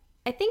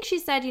I think she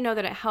said,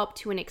 that it helped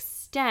to an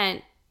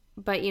extent,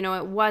 but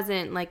it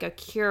wasn't like a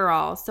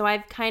cure-all. So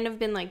I've kind of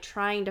been like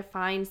trying to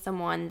find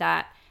someone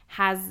that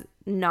has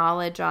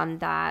knowledge on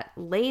that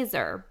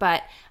laser,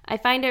 but I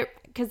find it,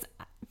 because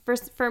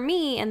for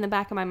me, in the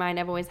back of my mind,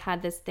 I've always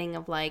had this thing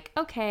of like,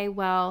 okay,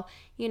 well,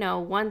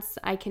 once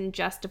I can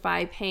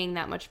justify paying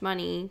that much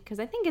money, because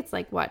I think it's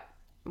like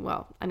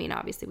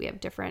obviously we have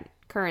different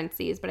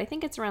currencies, but I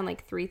think it's around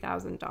like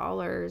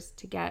 $3,000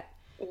 to get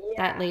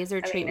that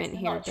laser treatment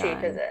here done. It's not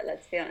cheap, is it?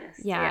 Let's be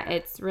honest. Yeah,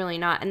 it's really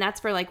not. And that's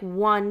for like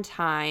one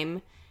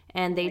time.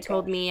 And they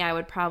told me I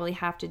would probably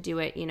have to do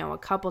it, a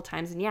couple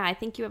times. And yeah, I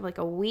think you have like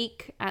a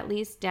week at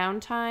least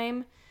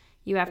downtime.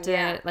 You have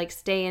to like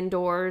stay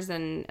indoors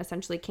and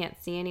essentially can't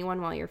see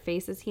anyone while your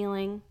face is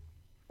healing.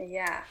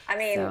 Yeah, I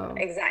mean,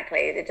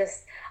 exactly.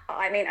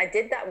 I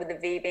did that with the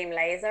V-beam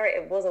laser.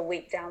 It was a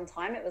week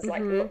downtime. It was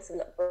like lots of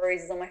little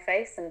bruises on my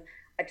face, and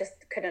I just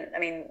couldn't,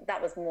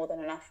 that was more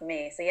than enough for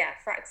me. So yeah,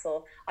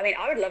 Fraxel.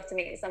 I would love to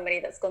meet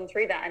somebody that's gone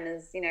through that and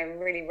is,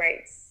 really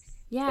rates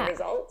the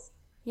results.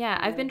 Yeah,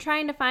 I've been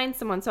trying to find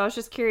someone, so I was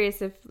just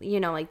curious if,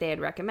 like they had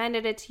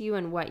recommended it to you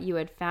and what you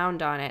had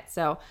found on it.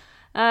 So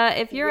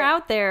if you're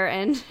out there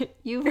and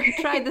you've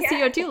tried the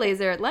CO2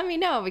 laser, let me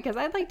know, because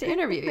I'd like to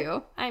interview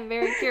you. I'm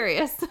very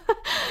curious.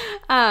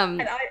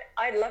 And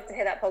I'd love to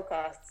hear that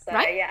podcast. So,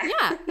 right?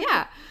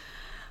 Yeah.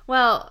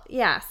 Well,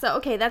 yeah. So,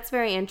 okay, that's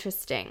very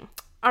interesting.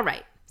 All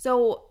right.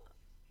 So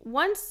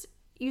once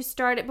you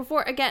started,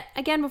 before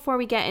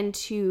we get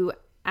into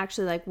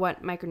actually like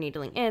what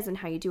microneedling is and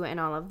how you do it and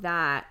all of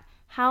that,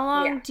 how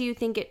long do you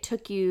think it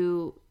took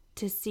you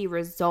to see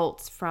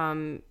results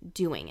from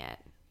doing it?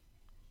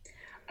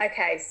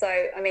 Okay, so,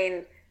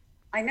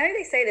 I know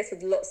they say this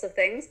with lots of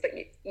things, but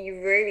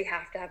you really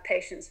have to have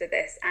patience with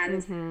this.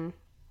 And,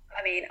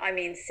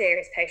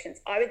 serious patience.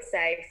 I would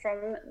say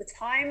from the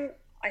time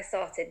I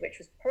started, which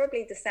was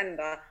probably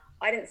December,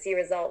 I didn't see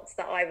results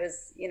that I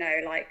was,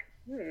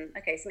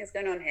 okay, something's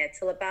going on here,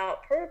 till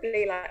about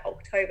probably like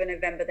October,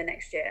 November the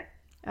next year.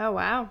 Oh,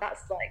 wow.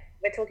 That's like,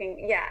 we're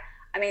talking,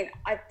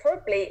 I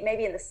probably,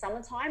 maybe in the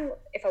summertime,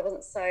 if I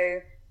wasn't so,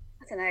 I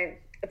don't know,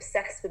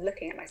 obsessed with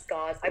looking at my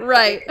scars, I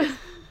probably could have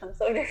seen some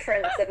sort of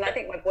difference. And I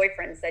think my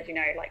boyfriend said,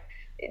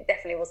 it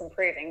definitely was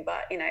improving,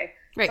 but,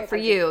 right, for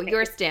you,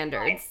 your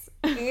standards.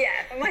 Yeah,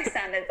 for my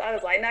standards, I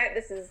was like, no,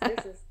 this is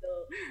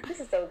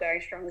still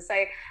going strong.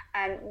 So,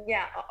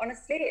 yeah,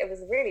 honestly, it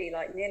was really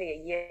like nearly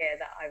a year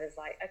that I was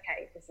like,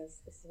 okay, this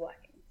is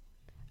working.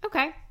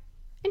 Okay.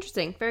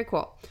 Interesting. Very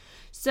cool.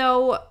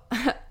 So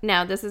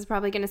now this is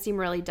probably going to seem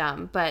really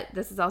dumb, but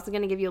this is also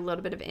going to give you a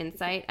little bit of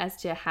insight as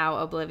to how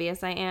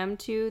oblivious I am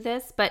to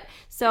this. But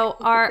so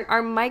are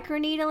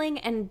microneedling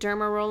and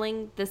derma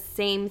rolling the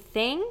same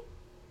thing?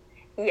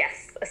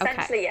 Yes,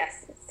 essentially, Okay.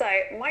 yes. So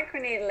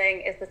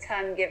microneedling is the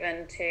term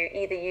given to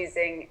either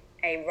using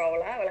a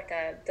roller, or like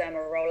a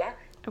derma roller,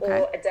 Okay.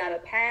 or a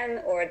derma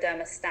pen or a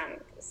derma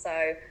stamp.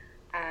 So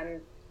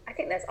I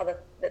think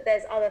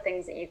there's other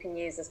things that you can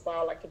use as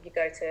well. Like if you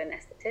go to an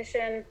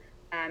esthetician,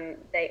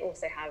 they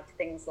also have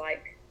things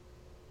like,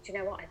 do you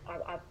know what?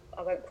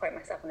 I won't quote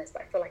myself on this,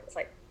 but I feel like it's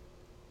like,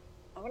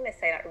 I want to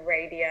say like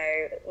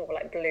radio or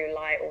like blue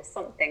light or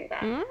something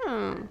that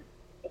Mm.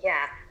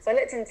 yeah, so I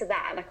looked into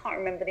that and I can't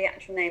remember the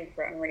actual name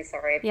for it. I'm really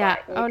sorry, Yeah.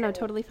 but you Oh no, can,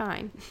 totally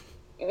fine.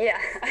 yeah.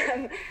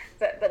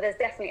 But there's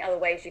definitely other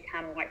ways you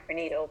can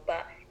microneedle.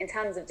 But in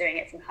terms of doing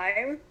it from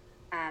home,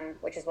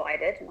 which is what I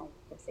did, and I'll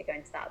obviously go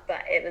into that.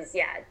 But it was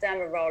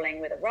derma rolling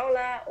with a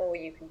roller, or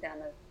you can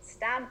derma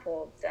stamp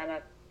or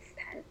derma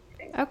pen. I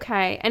think.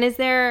 Okay. And is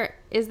there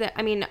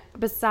I mean,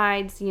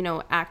 besides,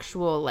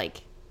 actual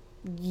like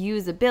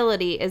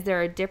usability, is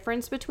there a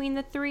difference between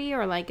the three,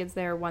 or like is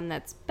there one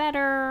that's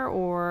better,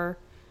 or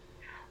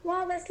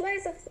Well, there's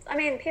loads of, I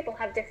mean, people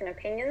have different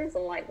opinions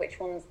on like which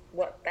ones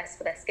work best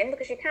for their skin,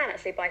 because you can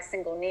actually buy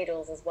single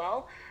needles as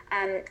well.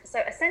 So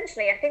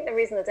essentially, I think the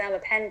reason the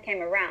derma pen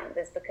came around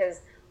is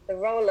because the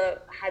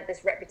roller had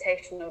this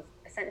reputation of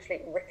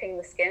essentially ripping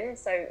the skin.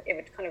 So it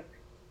would kind of,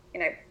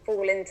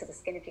 fall into the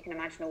skin, if you can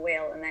imagine a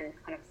wheel, and then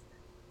kind of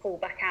pull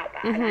back out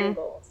at an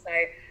angle. So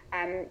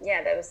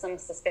yeah, there was some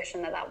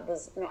suspicion that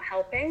was not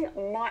helping.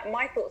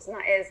 My thoughts on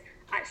that is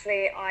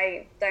actually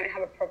I don't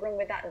have a problem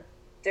with that,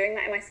 doing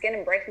that in my skin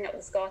and breaking up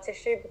the scar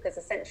tissue, because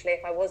essentially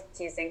if I was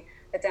using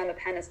the derma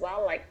pen as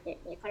well, like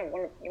you kind of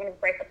want to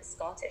break up the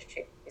scar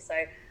tissue. So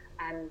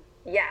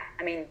yeah,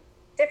 I mean,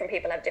 different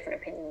people have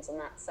different opinions on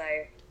that. So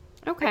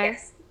okay.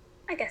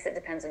 I guess it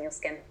depends on your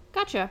skin.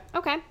 Gotcha.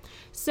 Okay.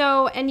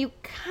 So, and you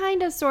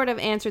kind of sort of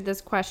answered this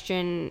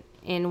question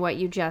in what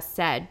you just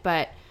said,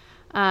 but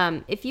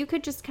if you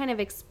could just kind of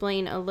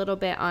explain a little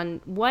bit on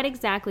what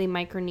exactly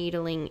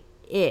microneedling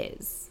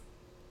is.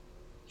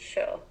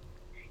 Sure.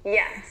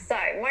 Yeah, so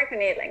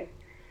microneedling.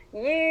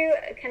 You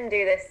can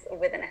do this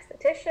with an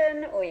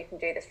esthetician, or you can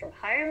do this from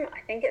home.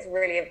 I think it's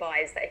really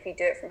advised that if you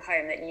do it from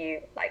home that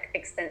you like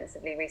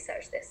extensively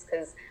research this,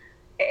 because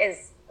it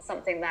is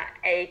something that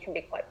can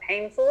be quite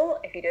painful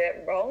if you do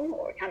it wrong,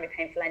 or it can be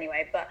painful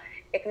anyway, but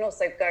it can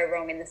also go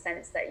wrong in the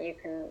sense that you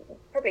can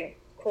probably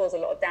cause a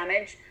lot of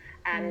damage.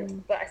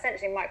 But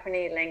essentially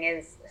microneedling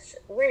is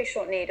really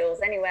short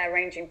needles, anywhere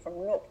ranging from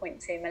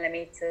 0.2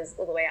 millimeters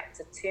all the way up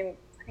to 2,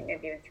 I think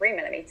maybe even 3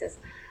 millimeters.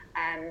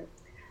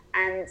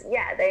 And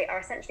yeah, they are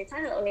essentially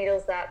tiny little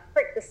needles that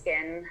prick the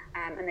skin,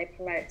 and they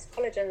promote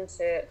collagen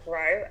to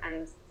grow.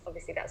 And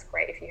obviously that's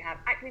great if you have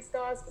acne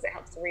scars, because it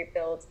helps to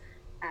rebuild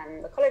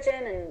the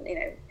collagen and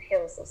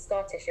heal sort of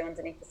scar tissue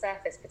underneath the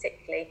surface,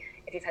 particularly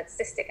if you've had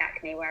cystic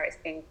acne where it's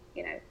been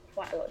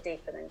quite a lot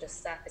deeper than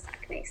just surface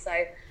acne. So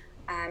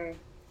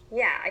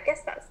yeah, I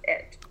guess that's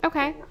it.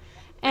 Okay.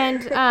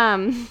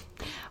 And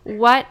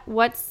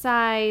what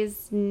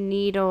size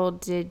needle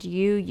did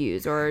you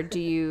use, or do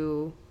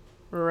you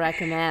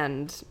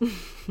recommend?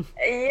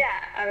 Yeah,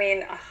 I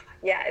mean,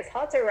 yeah, it's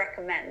hard to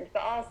recommend,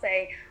 but I'll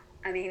say,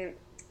 I mean,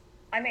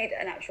 I made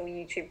an actual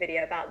YouTube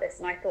video about this,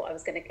 and I thought I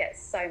was going to get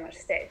so much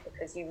stick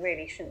because you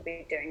really shouldn't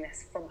be doing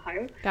this from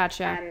home.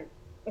 Gotcha.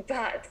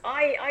 But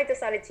I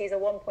decided to use a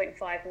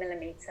 1.5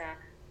 millimeter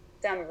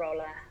derma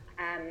roller,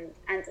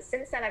 and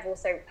since then I've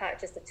also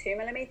purchased a 2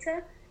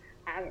 millimeter.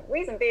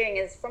 Reason being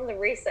is from the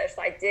research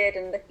that I did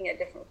and looking at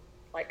different,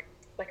 like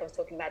I was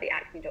talking about the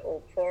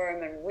acne.org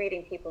forum and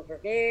reading people's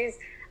reviews,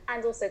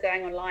 and also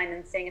going online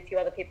and seeing a few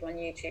other people on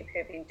YouTube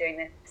who've been doing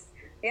this.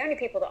 The only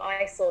people that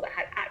I saw that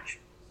had actual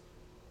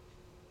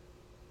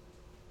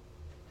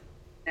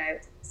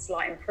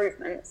slight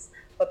improvements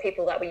were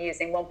people that were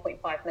using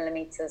 1.5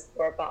 millimeters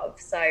or above.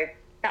 So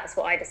that's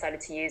what I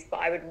decided to use. But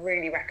I would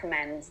really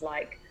recommend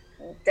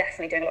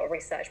definitely doing a lot of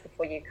research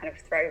before you kind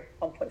of throw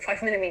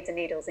 1.5 millimeter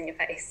needles in your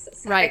face.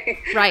 So,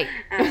 Right.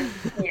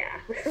 yeah.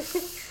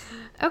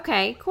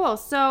 Okay, cool.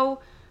 So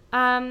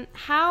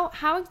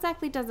how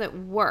exactly does it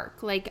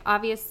work? Like,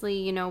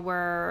 obviously,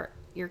 where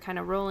you're kind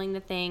of rolling the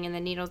thing and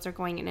the needles are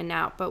going in and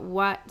out, but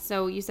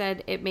so you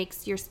said it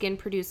makes your skin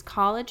produce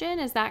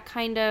collagen? Is that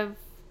kind of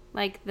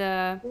like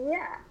the...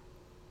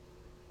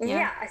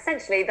 Yeah,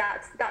 essentially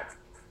that's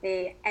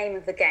the aim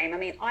of the game. I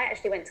mean, I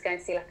actually went to go and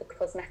see like a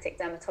cosmetic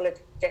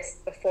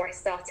dermatologist before I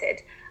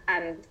started.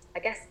 I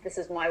guess this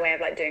is my way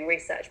of doing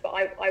research, but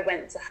I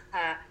went to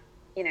her,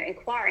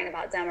 inquiring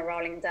about derma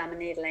rolling and derma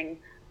needling,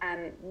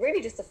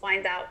 really just to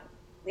find out,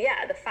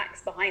 the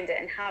facts behind it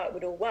and how it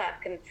would all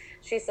work. And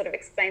she sort of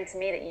explained to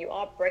me that you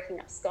are breaking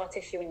up scar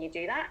tissue when you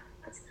do that.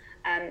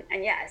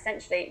 And yeah,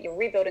 essentially you're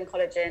rebuilding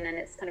collagen, and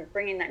it's kind of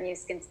bringing that new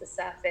skin to the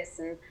surface,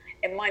 and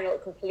it might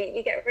not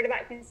completely get rid of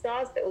acne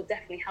scars, but it will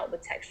definitely help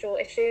with textural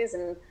issues.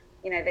 And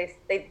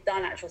they've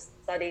done actual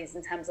studies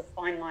in terms of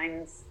fine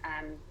lines,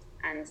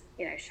 and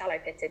shallow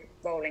pitted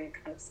rolling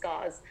kind of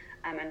scars,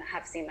 and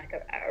have seen like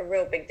a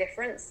real big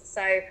difference.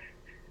 So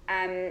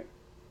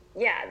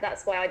yeah,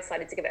 that's why I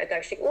decided to give it a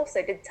go. She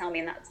also did tell me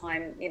in that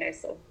time,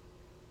 sort of,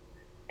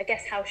 I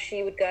guess, how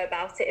she would go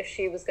about it if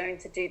she was going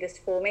to do this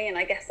for me. And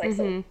I guess I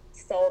sort of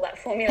stole that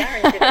formula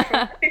and did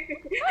it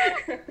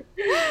from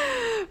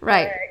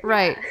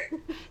Right.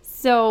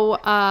 So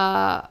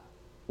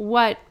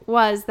what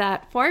was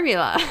that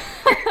formula?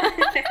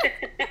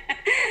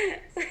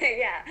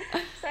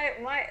 So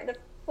the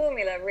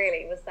formula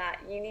really was that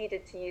you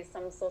needed to use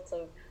some sort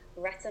of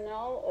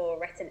retinol or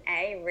retin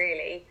A,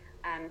 really,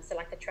 so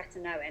like a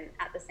tretinoin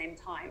at the same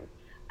time.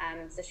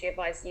 So she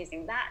advised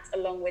using that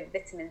along with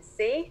vitamin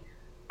C.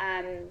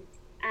 And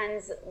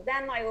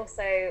then I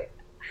also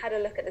had a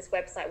look at this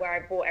website where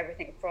I bought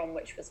everything from,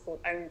 which was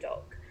called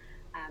OwnDoc.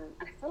 And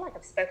I feel like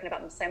I've spoken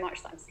about them so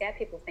much that I'm scared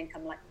people think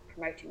I'm like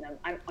promoting them.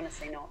 I'm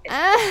honestly not.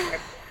 I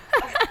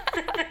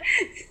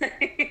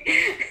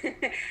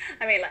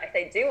mean, like, if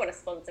they do want to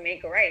sponsor me,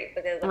 great,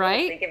 because I've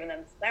obviously given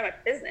them so much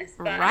business.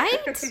 But,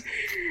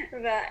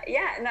 but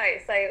yeah, no.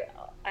 So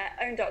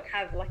OwnDoc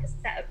have like a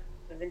set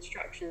of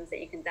instructions that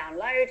you can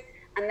download,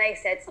 and they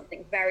said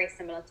something very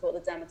similar to what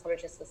the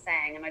dermatologist was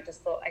saying, and I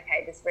just thought,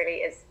 okay, this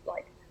really is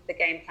like the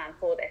game plan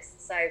for this.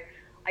 So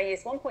I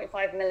used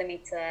 1.5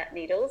 millimeter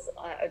needles,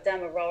 a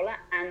derma roller,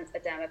 and a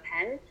derma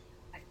pen.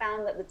 I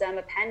found that the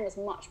derma pen was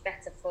much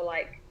better for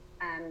like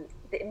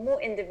the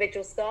more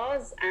individual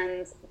scars,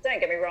 and don't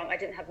get me wrong, I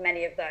didn't have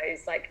many of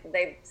those. Like,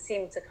 they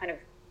seemed to kind of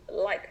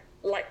like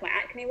my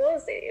acne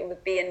was. It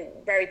would be in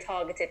very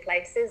targeted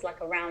places, like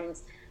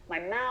around my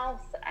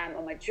mouth,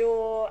 on my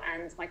jaw,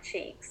 and my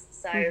cheeks.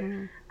 So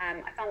I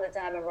found the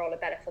derma roller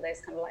better for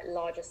those kind of like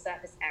larger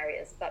surface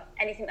areas. But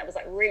anything that was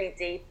like really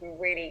deep and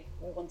really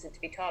wanted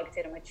to be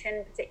targeted on my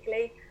chin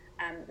particularly,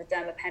 the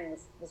derma pen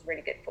was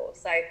really good for.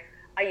 So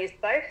I used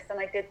both, and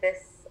I did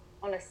this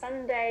on a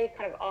Sunday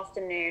kind of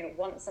afternoon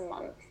once a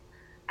month.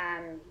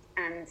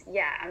 And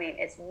yeah, I mean,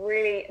 it's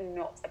really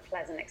not a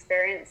pleasant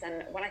experience.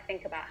 And when I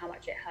think about how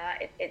much it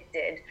hurt, it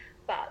did.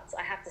 But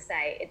I have to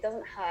say, it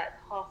doesn't hurt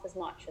half as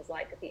much as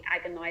like the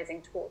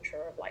agonizing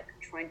torture of like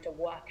trying to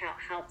work out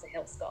how to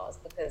heal scars,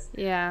 because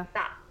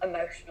that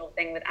emotional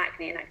thing with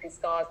acne and acne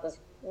scars was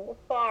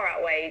far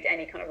outweighed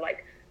any kind of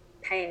like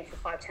pain for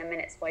 5-10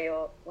 minutes while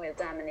you're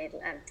derma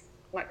needle and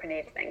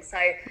microneedling. So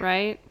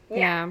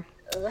yeah.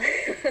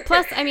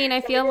 Plus, I mean,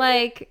 I feel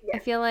like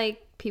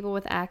people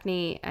with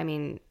acne, I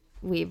mean,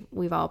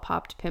 we've all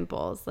popped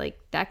pimples. Like,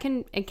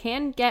 it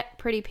can get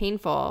pretty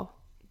painful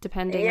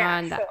depending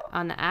on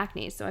the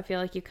acne. So I feel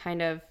like you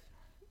kind of,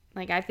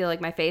 like, I feel like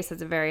my face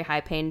has a very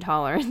high pain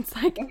tolerance.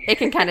 Like, it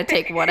can kind of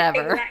take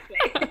whatever. Exactly.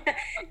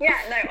 Yeah,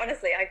 no,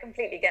 honestly, I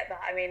completely get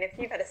that. I mean, if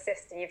you've had a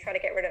cyst and you've tried to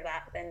get rid of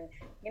that, then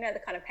you know the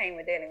kind of pain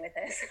we're dealing with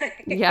here.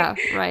 Yeah,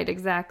 right,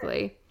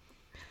 exactly.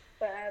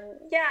 But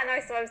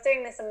so I was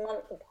doing this a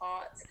month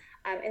apart.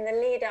 In the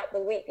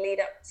week lead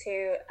up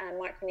to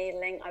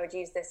microneedling, I would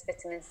use this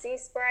vitamin C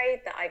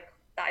spray that I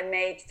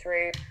made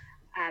through,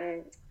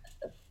 I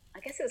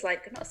guess it was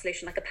like not a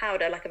solution, like a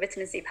powder, like a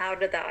vitamin C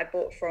powder that I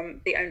bought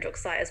from the OwnDoc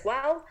site as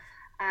well.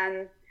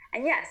 And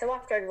yeah, so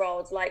after I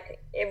rolled, like,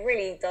 it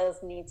really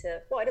does need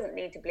to, well, it doesn't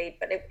need to bleed,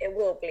 but it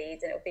will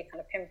bleed, and it'll be kind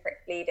of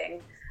pinprick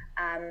bleeding.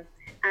 And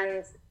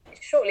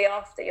shortly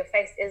after, your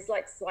face is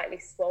like slightly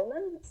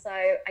swollen. So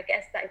I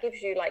guess that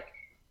gives you like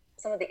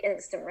some of the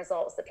instant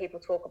results that people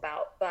talk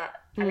about, but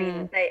I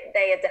mean,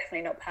 they are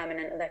definitely not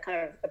permanent, and they're kind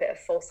of a bit of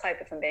false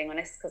hope, if I'm being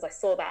honest, because I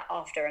saw that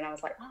after and I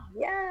was like, oh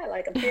yeah,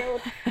 like, I'm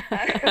healed.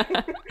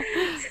 But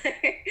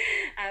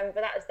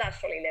that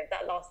shortly lived.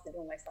 That lasted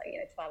almost like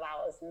 12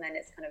 hours, and then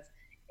it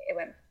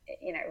went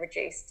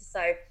reduced.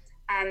 So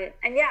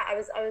and yeah, I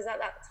was at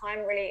that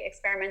time really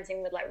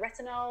experimenting with like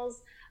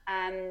retinols,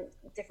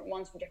 different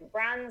ones from different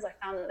brands. I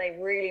found that they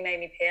really made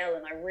me peel,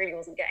 and I really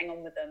wasn't getting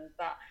on with them,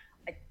 but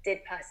I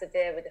did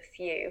persevere with a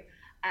few.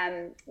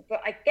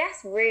 But I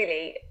guess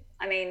really,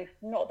 I mean,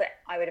 not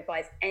that I would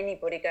advise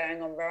anybody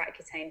going on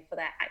Roaccutane for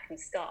their acne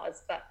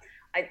scars, but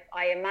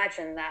I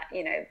imagine that,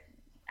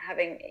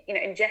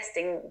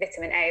 ingesting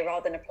vitamin A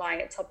rather than applying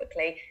it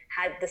topically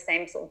had the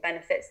same sort of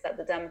benefits that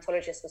the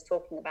dermatologist was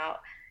talking about,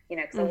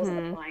 because I wasn't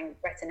applying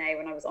retin A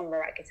when I was on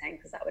Roaccutane,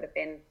 because that would have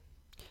been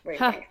really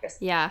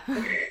dangerous. Yeah.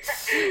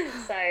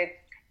 So,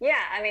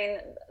 yeah, I mean,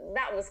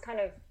 that was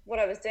kind of what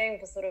I was doing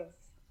for sort of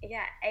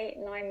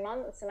 8-9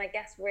 months, and I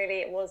guess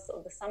really it was sort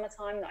of the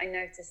summertime that I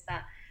noticed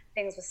that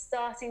things were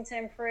starting to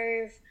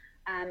improve,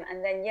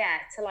 and then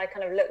till I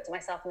kind of looked at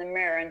myself in the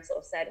mirror and sort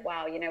of said,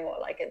 wow, you know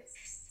what, like,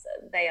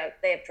 they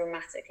have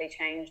dramatically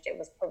changed. It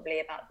was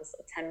probably about the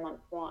sort of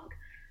 10-month mark,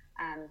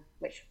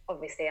 which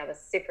obviously I was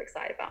super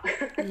excited about.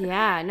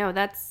 Yeah, no,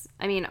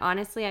 I mean,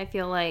 honestly, I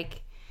feel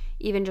like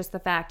even just the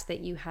fact that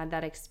you had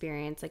that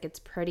experience, like, it's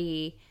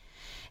pretty,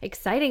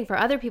 exciting for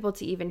other people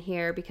to even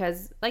hear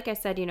because, like I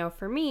said,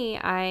 for me,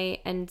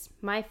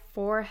 my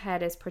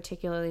forehead is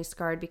particularly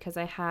scarred because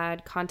I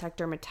had contact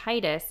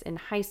dermatitis in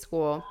high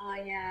school. Oh,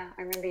 yeah.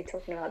 I remember you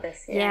talking about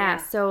this. Yeah.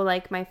 So,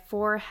 like, my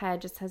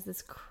forehead just has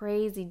this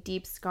crazy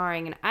deep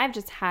scarring, and I've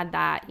just had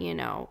that,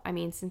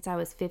 since I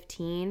was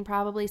 15,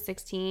 probably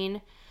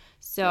 16.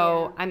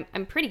 So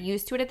I'm pretty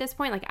used to it at this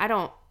point. Like, I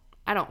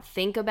don't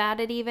think about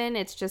it even.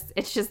 It's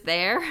just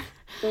there.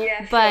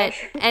 Yeah. But,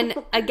 and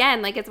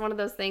again, like, it's one of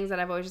those things that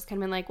I've always just kind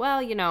of been like, well,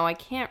 I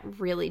can't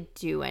really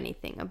do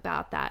anything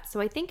about that. So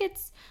I think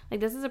it's like,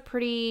 this is a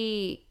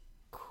pretty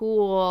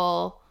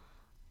cool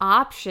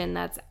option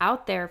that's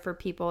out there for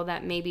people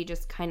that maybe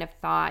just kind of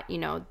thought,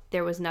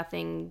 there was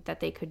nothing that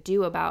they could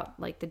do about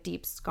like the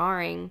deep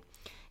scarring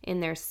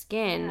in their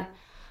skin.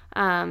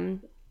 Yeah.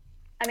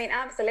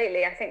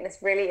 Absolutely. I think this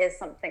really is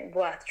something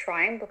worth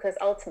trying because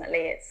ultimately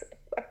it's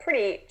a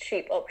pretty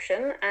cheap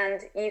option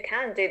and you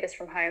can do this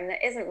from home. There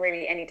isn't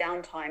really any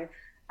downtime.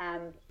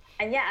 And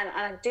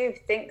I do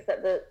think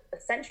that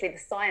essentially the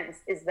science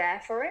is there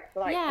for it.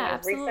 Like when I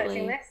was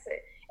researching this,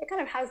 it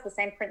kind of has the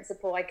same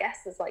principle, I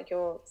guess, as like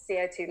your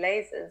CO2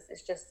 lasers.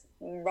 It's just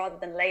rather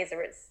than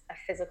laser, it's a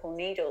physical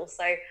needle.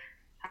 So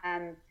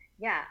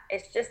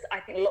it's just, I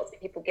think lots of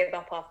people give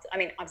up after.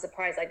 I'm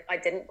surprised I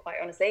didn't, quite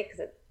honestly, because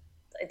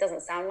it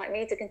doesn't sound like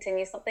me to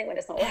continue something when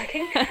it's not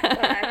working.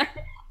 But,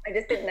 I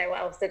just didn't know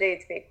what else to do,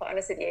 to be quite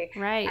honest with you.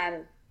 Right.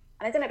 And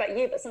I don't know about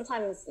you, but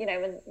sometimes,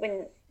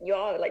 when you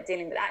are like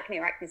dealing with acne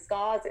or acne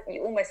scars,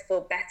 you almost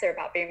feel better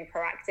about being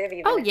proactive,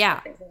 even if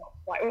something's not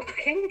quite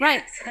working.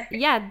 Right. So.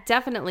 Yeah,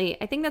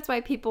 definitely. I think that's why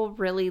people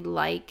really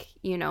like,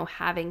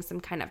 having some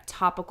kind of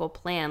topical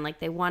plan. Like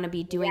they want to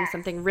be doing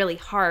something really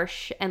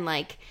harsh, and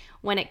like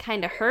when it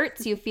kind of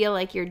hurts, you feel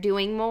like you're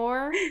doing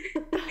more.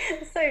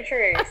 So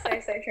true. So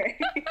true.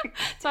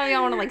 That's why we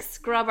all want to like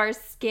scrub our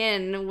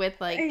skin with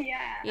like,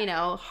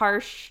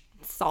 harsh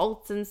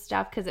salts and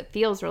stuff because it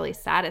feels really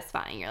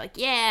satisfying. You're like,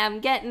 yeah,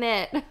 I'm getting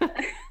it. So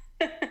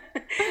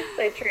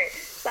true.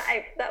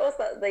 That was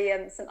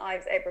the St.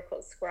 Ives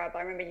apricot scrub.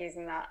 I remember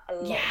using that a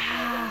lot.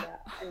 Yeah.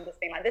 And just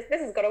being like, this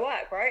has got to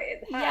work, right? It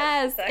hurts,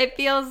 yes, so. It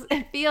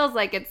feels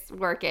like it's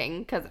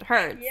working because it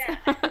hurts. Yeah.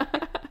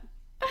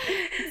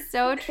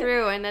 So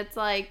true. And it's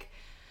like,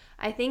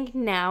 I think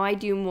now I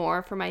do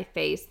more for my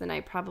face than I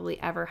probably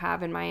ever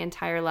have in my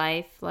entire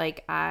life.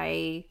 Like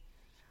I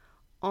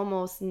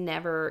almost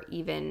never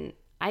even,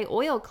 I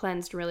oil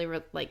cleansed really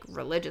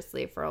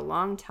religiously for a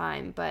long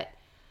time, but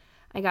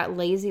I got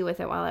lazy with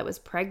it while I was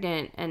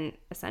pregnant. And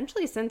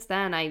essentially since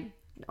then, I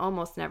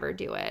almost never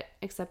do it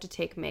except to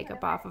take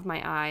makeup off of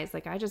my eyes.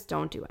 Like I just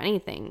don't do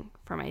anything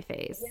for my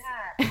face.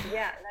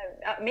 Yeah.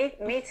 No,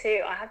 me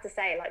too. I have to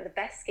say, like the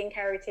best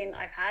skincare routine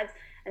that I've had,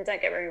 and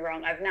don't get me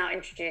wrong, I've now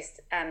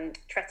introduced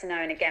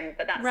tretinoin again,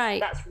 but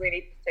that's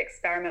really to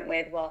experiment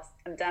with whilst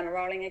I'm derma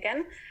rolling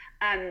again.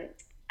 And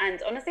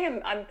honestly,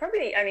 I'm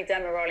probably only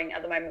derma rolling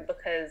at the moment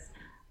because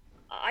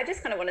I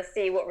just kind of want to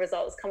see what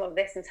results come of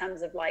this in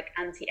terms of like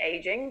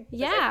anti-aging.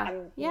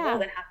 I'm more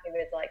than happy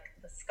with like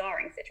the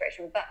scarring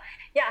situation. But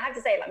yeah, I have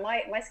to say,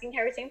 like my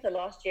skincare routine for the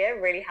last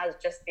year really has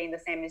just been the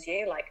same as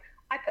you. Like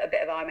I put a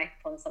bit of eye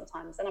makeup on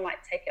sometimes, and I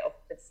might take it off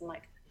with some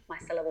like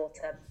micellar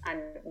water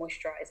and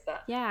moisturize.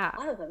 But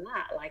other than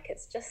that, like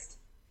it's just,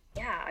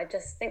 I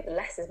just think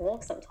less is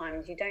more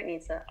sometimes. You don't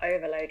need to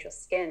overload your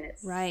skin.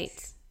 It's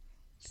right.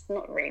 It's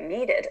not really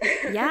needed.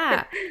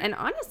 Yeah. And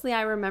honestly,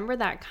 I remember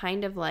that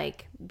kind of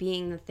like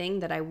being the thing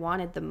that I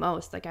wanted the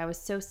most. Like I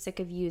was so sick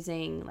of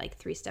using like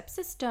 3-step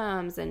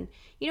systems and,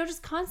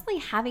 just constantly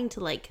having to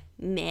like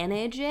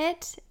manage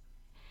it.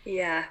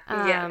 Yeah.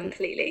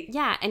 Completely.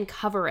 Yeah. And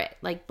cover it.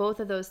 Like both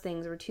of those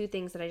things were two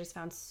things that I just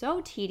found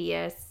so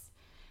tedious.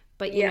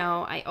 But,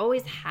 I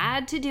always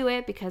had to do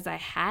it because I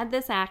had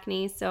this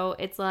acne. So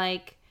it's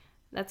like,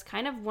 that's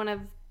kind of one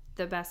of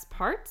the best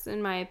parts,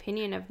 in my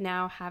opinion, of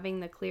now having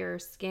the clearer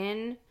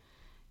skin.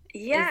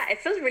 Yeah, it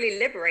feels really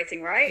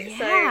liberating, right?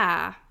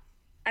 Yeah.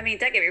 So, don't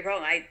get me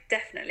wrong, I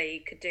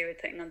definitely could do with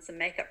putting on some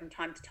makeup from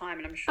time to time,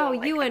 and I'm sure... Oh,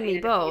 you and me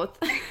both.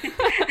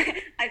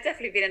 I've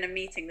definitely been in a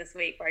meeting this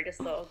week where I just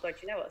thought, oh God,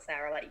 you know what,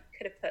 Sarah? Like, you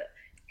could have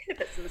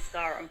put some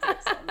mascara on,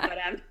 put some, but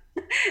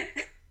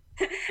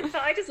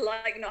I just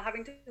like not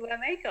having to wear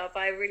makeup.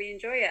 I really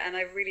enjoy it, and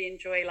I really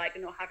enjoy like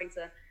not having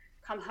to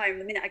come home.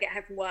 The minute I get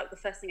home from work, the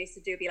first thing I used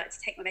to do would be like to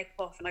take my makeup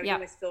off, and I would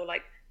always feel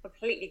like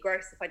completely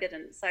gross if I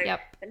didn't. So,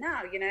 but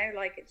now,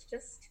 like it's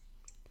just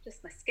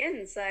my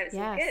skin, so it's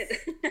all good.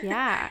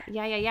 Yeah.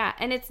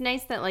 And it's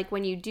nice that like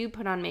when you do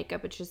put on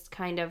makeup, it's just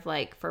kind of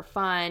like for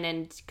fun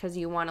and because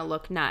you want to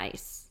look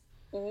nice.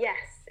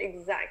 Yes,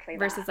 exactly.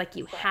 Versus like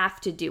you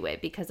have to do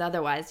it because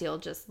otherwise you'll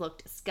just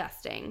look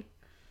disgusting.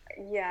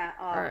 Yeah.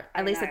 Or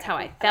at least that's how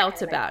I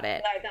felt about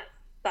it. No,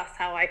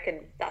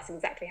 that's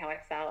exactly how I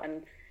felt.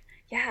 And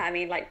yeah,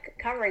 like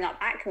covering up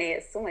acne,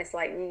 it's almost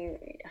like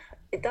it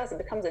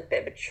becomes a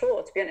bit of a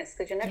chore, to be honest,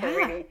 because you're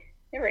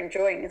never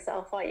enjoying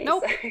yourself, are you?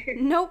 Nope. So.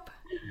 Nope.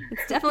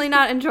 It's definitely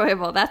not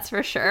enjoyable, that's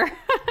for sure.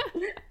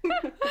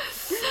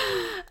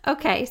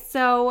 Okay,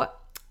 so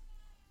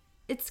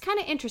it's kind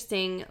of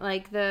interesting,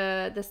 like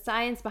the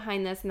science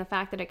behind this and the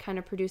fact that it kind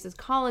of produces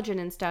collagen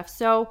and stuff.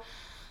 So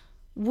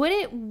would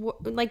it,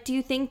 like, do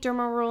you think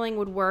derma rolling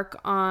would work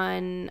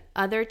on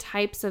other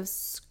types of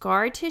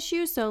scar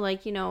tissue? So,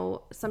 like, you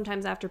know,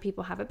 sometimes after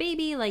people have a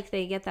baby, like,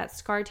 they get that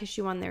scar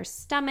tissue on their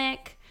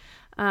stomach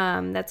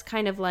that's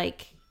kind of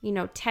like, you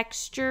know,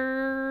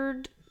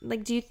 textured.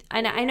 Like, do you,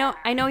 I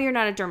know you're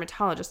not a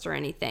dermatologist or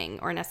anything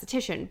or an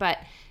esthetician, but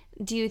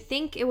do you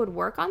think it would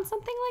work on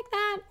something like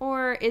that?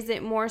 Or is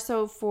it more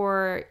so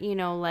for, you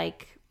know,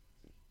 like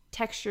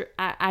texture?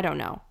 I don't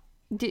know.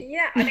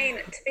 Yeah, I mean,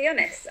 to be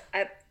honest,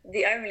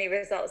 the only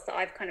results that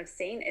I've kind of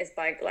seen is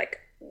by like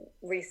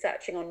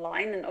researching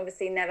online, and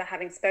obviously never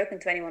having spoken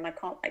to anyone, I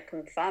can't like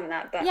confirm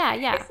that. But yeah,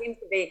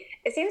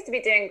 it seems to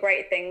be doing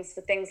great things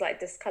for things like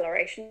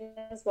discoloration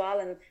as well.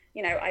 And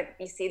you know,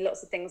 you see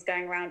lots of things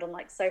going around on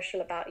like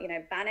social about, you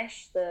know,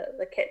 Banish,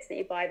 the kits that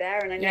you buy there,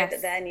 and I know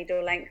that their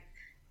needle length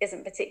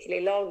isn't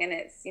particularly long, and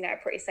it's, you know, a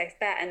pretty safe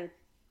bet. And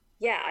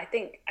yeah, I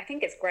think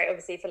it's great,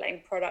 obviously, for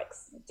letting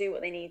products do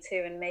what they need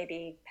to and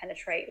maybe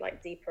penetrate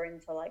like deeper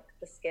into like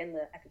the skin,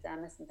 the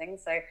epidermis and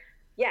things. So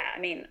yeah, I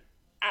mean,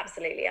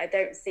 absolutely. I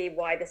don't see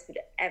why this would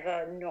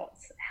ever not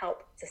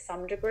help to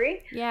some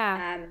degree.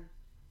 Yeah.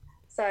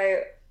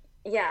 So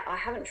yeah, I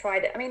haven't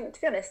tried it. I mean,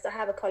 to be honest, I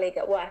have a colleague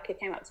at work who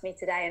came up to me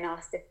today and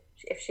asked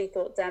if she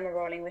thought derma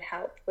rolling would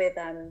help with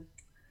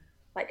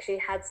like she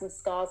had some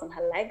scars on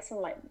her legs from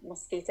like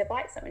mosquito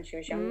bites when she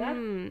was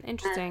younger.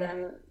 Interesting.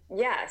 And,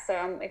 yeah, so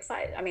I'm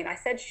excited. I mean, I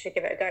said she should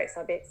give it a go,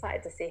 so I'll be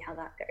excited to see how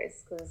that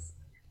goes, because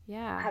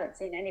I haven't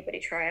seen anybody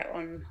try it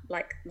on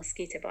like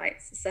mosquito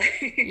bites. So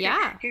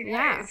yeah, who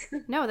knows? Yeah.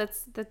 No,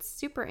 that's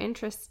super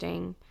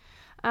interesting.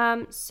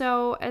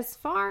 So as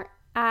far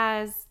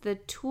as the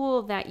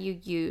tool that you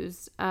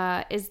use,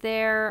 is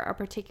there a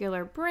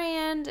particular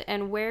brand,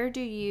 and where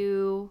do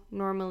you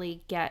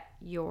normally get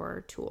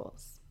your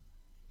tools?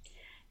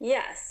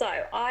 Yeah, so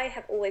I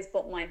have always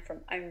bought mine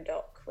from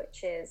OwnDoc,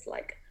 which is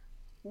like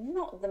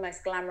not the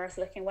most glamorous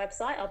looking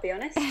website, I'll be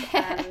honest.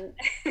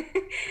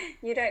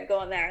 You don't go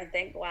on there and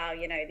think, wow,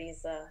 you know,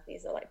 these are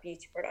like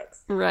beauty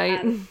products,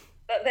 right?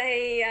 But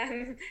they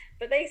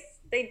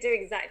do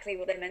exactly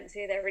what they're meant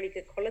to. They're really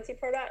good quality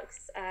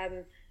products.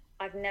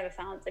 I've never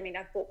found, I mean,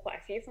 I've bought quite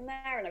a few from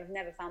there, and I've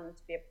never found them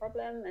to be a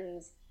problem.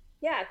 And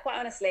yeah, quite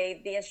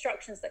honestly, the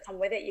instructions that come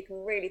with it, you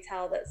can really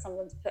tell that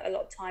someone's put a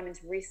lot of time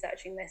into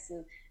researching this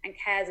and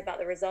cares about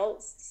the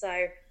results.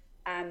 So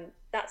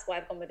that's why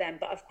I've gone with them.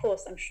 But of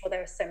course, I'm sure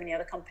there are so many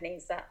other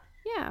companies that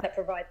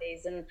provide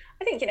these. And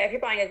I think, you know, if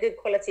you're buying a good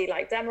quality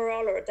like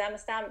Dermarol or a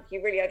Dermastamp,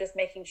 you really are just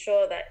making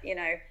sure that, you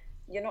know,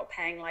 you're not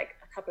paying like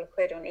a couple of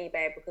quid on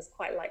eBay, because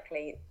quite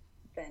likely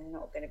they're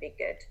not going to be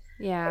good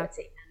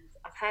quality.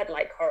 I've heard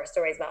like horror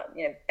stories about,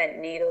 you know, bent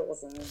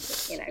needles and,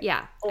 you know.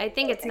 Yeah, I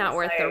think it's not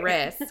worth the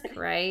risk,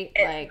 right?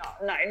 Like,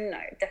 no,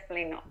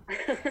 definitely not.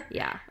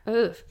 Yeah.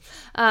 Oof.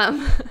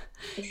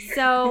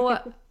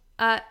 So,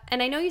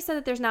 and I know you said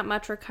that there's not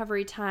much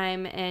recovery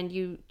time, and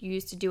you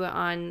used to do it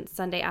on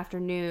Sunday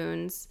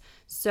afternoons.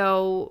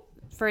 So,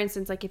 for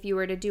instance, like if you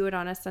were to do it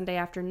on a Sunday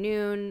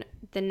afternoon,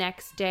 the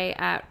next day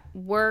at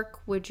work,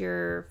 would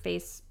your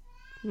face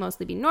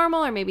mostly be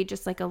normal, or maybe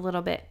just like a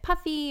little bit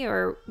puffy,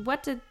 or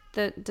what does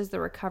the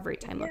recovery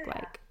time look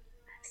like?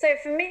 So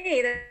for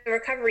me, the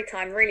recovery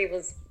time really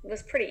was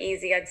pretty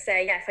easy. I'd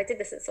say, yeah, if I did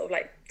this at sort of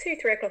like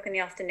 2-3 o'clock in the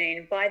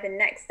afternoon, by the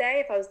next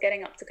day, if I was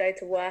getting up to go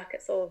to work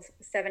at sort of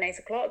 7-8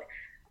 o'clock,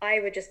 I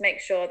would just make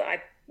sure that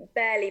I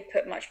barely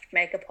put much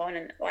makeup on.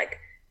 And like,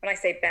 when I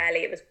say barely,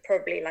 it was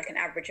probably like an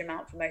average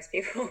amount for most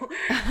people.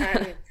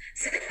 I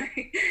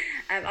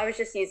was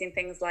just using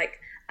things like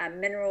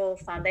mineral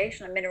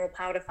foundation, a mineral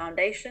powder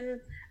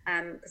foundation,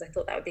 because I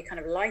thought that would be kind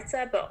of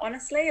lighter. But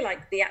honestly,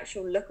 like the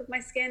actual look of my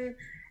skin,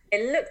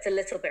 it looked a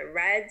little bit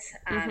red,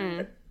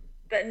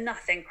 but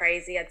nothing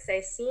crazy. I'd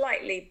say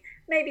slightly,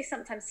 maybe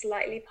sometimes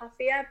slightly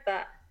puffier,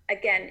 but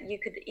again, you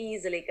could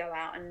easily go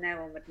out and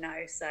no one would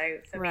know. So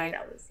for me,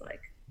 that was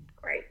like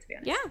great, to be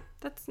honest. Yeah,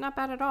 that's not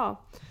bad at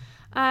all.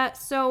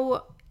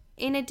 So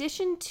in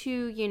addition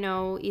to, you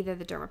know, either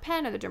the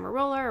Dermapen or the Derma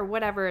Roller or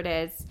whatever it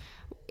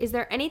is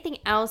there anything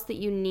else that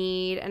you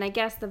need? And I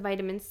guess the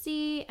vitamin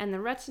C and the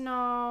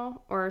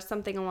retinol or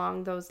something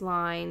along those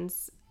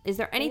lines. Is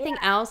there anything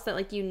else that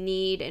like you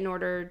need in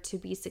order to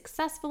be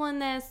successful in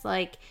this?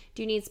 Like,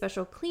 do you need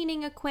special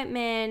cleaning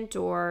equipment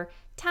or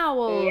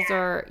towels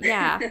or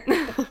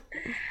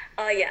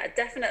Oh yeah,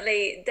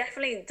 definitely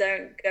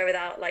don't go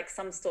without like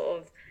some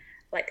sort of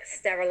like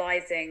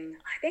sterilizing.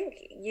 I think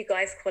you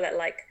guys call it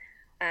like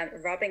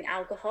rubbing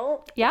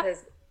alcohol.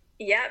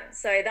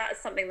 So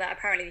that's something that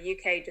apparently the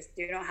UK just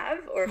do not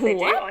have, or if they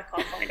do, I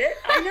can't find it.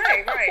 I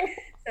know, right?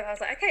 So I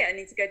was like, okay, I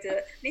need to go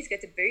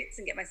to Boots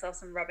and get myself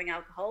some rubbing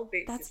alcohol.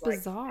 Boots that's is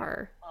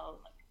bizarre.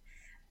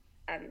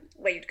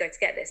 Where you'd go to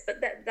get this,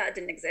 but that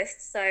didn't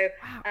exist. So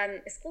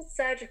it's called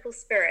Surgical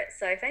Spirit.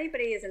 So if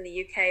anybody is in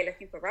the UK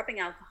looking for rubbing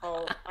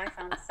alcohol, I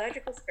found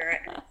Surgical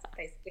Spirit, and it's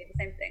basically the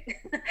same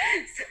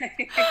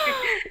thing.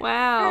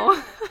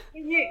 Wow.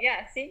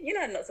 See, you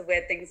learn lots of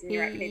weird things in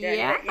your acne, don't you?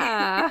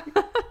 Yeah.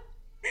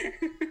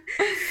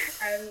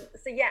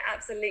 So yeah,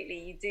 absolutely,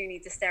 you do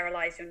need to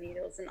sterilize your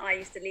needles, and I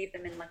used to leave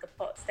them in like a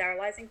pot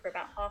sterilizing for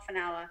about half an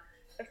hour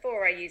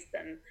before I used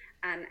them,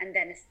 and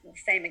then it's the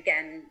same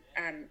again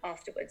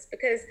afterwards,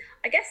 because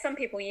I guess some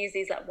people use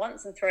these like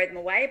once and throw them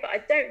away, but I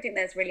don't think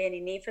there's really any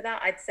need for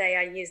that. I'd say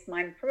I used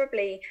mine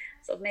probably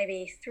sort of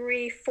maybe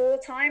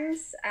 3-4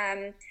 times,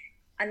 and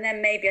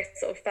then maybe I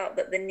sort of felt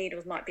that the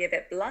needles might be a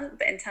bit blunt,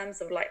 but in terms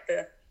of like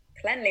the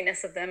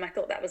cleanliness of them, I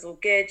thought that was all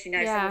good. As long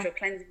as Yeah. you're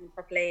cleansing them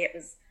properly, it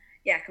was,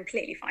 yeah,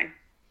 completely fine.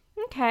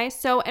 Okay.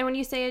 So, and when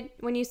you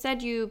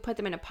said you put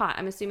them in a pot,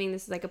 I'm assuming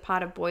this is like a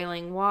pot of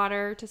boiling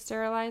water to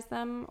sterilize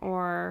them,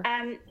 or?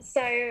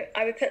 So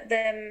I would put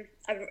them,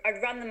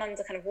 I'd run them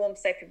under kind of warm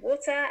soapy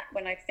water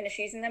when I finish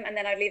using them, and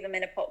then I'd leave them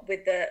in a pot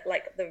with the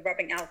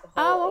rubbing alcohol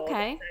Oh, or the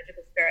okay.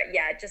 surgical spirit.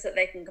 Yeah, just so that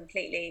they can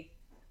completely,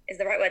 is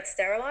the right word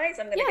sterilize?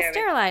 I'm going to Yeah, go with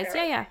sterilized.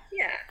 sterilize.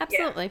 Yeah. Yeah,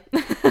 Absolutely.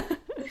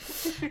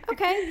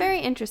 Okay, very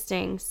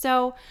interesting.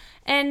 So,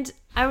 and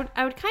I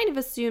would kind of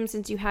assume,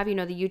 since you have, the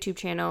YouTube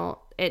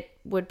channel, it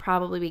would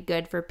probably be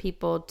good for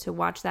people to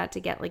watch that to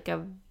get like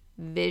a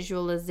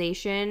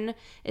visualization.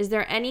 Is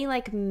there any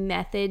like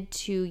method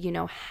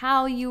to,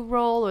 how you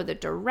roll or the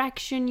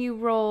direction you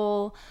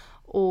roll,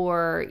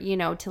 or,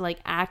 to like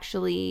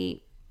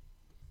actually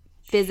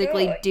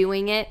physically Sure.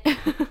 doing it?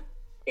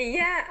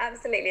 Yeah,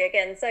 absolutely.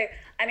 Again, so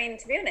I mean,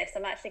 to be honest,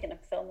 I'm actually going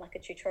to film like a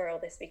tutorial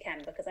this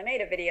weekend, because I made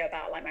a video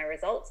about like my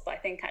results, but I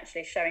think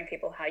actually showing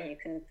people how you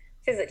can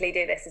physically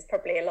do this is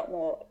probably a lot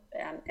more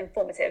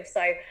informative.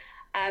 So,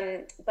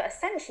 but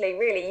essentially,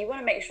 really, you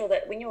want to make sure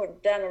that when you're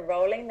derma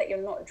rolling, that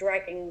you're not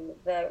dragging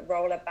the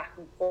roller back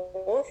and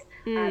forth.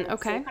 So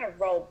Okay.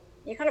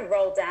 you kind of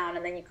roll down,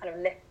 and then you kind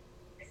of lift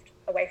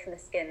away from the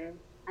skin,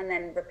 and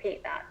then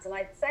repeat that. And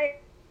I'd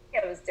say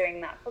I was doing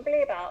that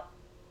probably about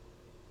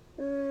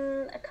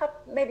a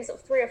couple, maybe sort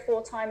of 3 or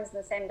 4 times in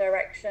the same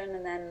direction,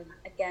 and then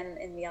again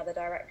in the other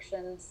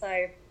direction.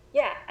 So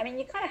yeah, I mean,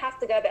 you kind of have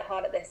to go a bit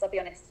hard at this. I'll be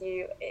honest,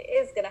 it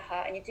is going to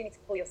hurt, and you do need to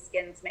pull your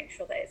skin to make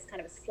sure that it's kind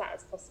of as flat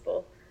as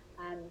possible.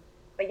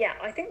 But yeah,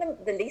 I think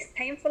the least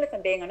painful, if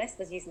I'm being honest,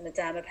 was using the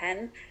derma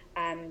pen,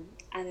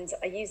 and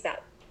I use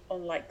that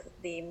on like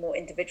the more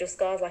individual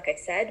scars, like I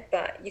said.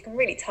 But you can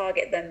really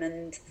target them,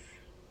 and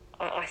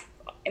I,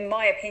 in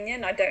my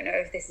opinion, I don't know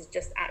if this is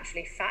just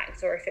actually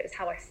fact or if it was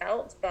how I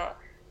felt, but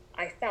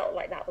I felt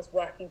like that was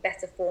working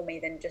better for me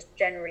than just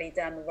generally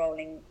derma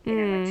rolling,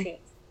 my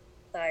cheeks.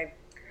 So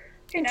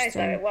who knows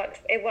though?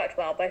 Interesting. It worked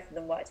well. Both of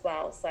them worked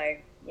well. So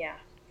yeah.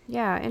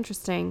 Yeah,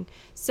 interesting.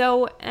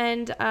 So,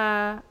 and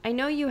I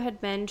know you had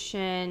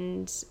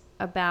mentioned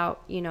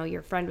about,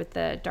 your friend with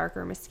the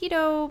darker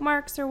mosquito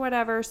marks or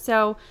whatever.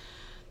 So,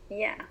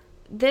 Yeah.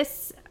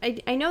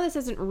 I know this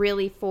isn't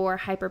really for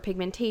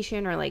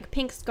hyperpigmentation or like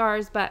pink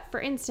scars, but for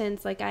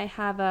instance, like I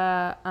have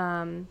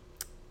I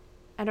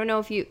don't know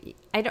if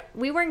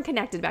we weren't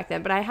connected back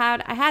then, but I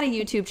had a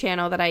YouTube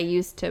channel that I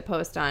used to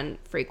post on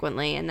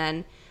frequently, and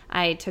then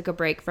I took a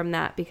break from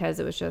that because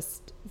it was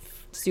just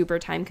super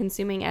time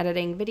consuming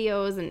editing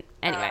videos, and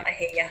anyway. I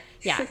hear you.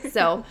 Yeah,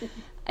 so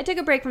I took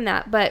a break from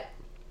that, but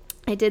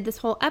I did this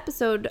whole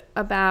episode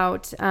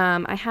about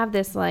I have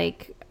this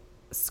like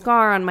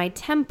scar on my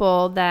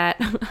temple that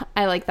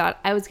I like thought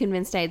I was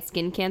convinced I had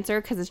skin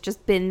cancer because it's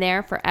just been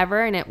there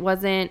forever, and it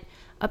wasn't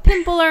a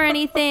pimple or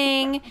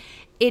anything.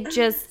 It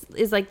just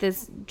is like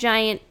this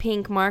giant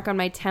pink mark on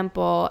my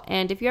temple,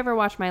 and if you ever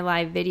watch my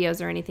live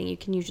videos or anything, you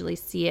can usually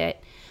see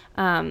it.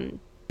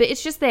 But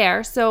it's just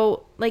there.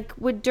 So, like,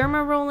 would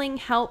derma rolling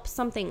help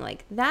something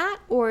like that?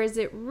 Or is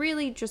it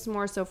really just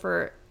more so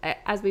for,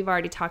 as we've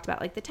already talked about,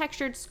 like the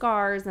textured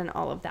scars and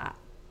all of that?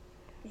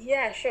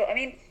 Yeah, sure. I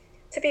mean,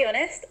 to be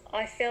honest,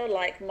 I feel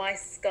like my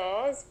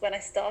scars when I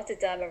started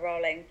derma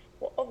rolling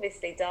were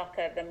obviously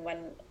darker than where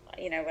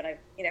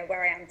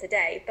I am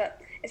today. But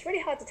it's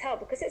really hard to tell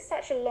because it's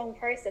such a long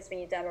process when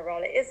you derma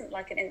roll. It isn't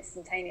like an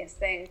instantaneous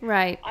thing.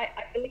 Right.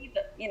 I believe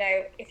that,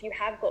 if you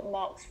have got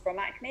marks from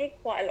acne,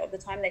 quite a lot of the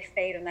time they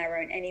fade on their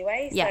own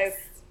anyway. Yes.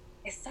 So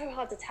it's so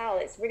hard to tell.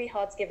 It's really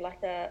hard to give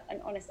like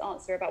an honest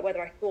answer about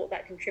whether I thought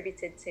that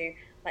contributed to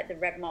like the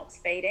red marks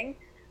fading.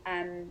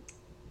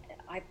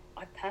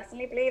 I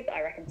personally believe that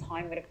I reckon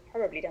time would have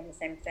probably done the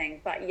same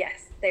thing. But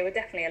yes, they were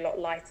definitely a lot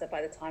lighter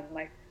by the time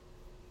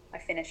I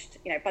finished,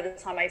 by the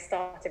time I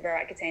started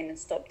Roaccutane and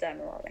stopped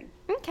derma rolling.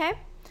 Okay.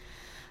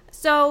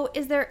 So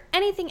is there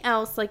anything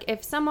else, like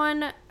if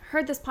someone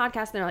heard this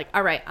podcast and they're like,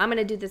 all right, I'm going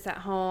to do this at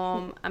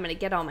home, I'm going to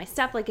get all my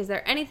stuff, like is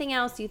there anything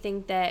else you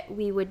think that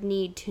we would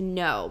need to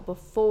know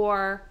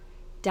before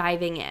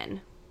diving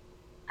in?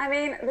 I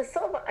mean,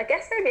 I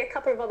guess maybe a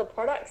couple of other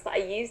products that I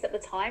used at the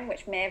time,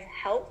 which may have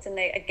helped, and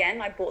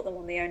I bought them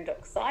on the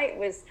OwnDoc site,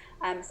 was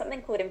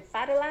something called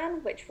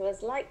Infadolan, which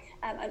was like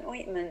an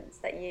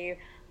ointment that you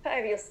put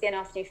over your skin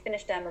after you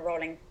finish derma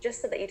rolling,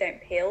 just so that you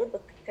don't peel,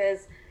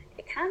 because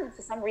it can,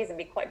 for some reason,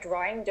 be quite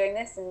drying doing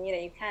this, and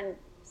you can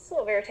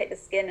sort of irritate the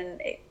skin, and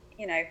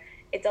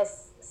it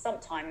does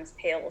sometimes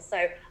peel.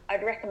 So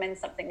I'd recommend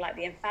something like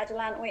the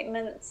Infadolan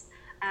ointment.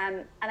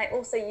 And I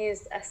also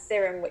used a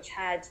serum which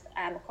had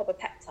copper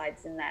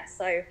peptides in there.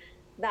 So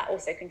that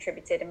also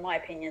contributed, in my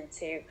opinion,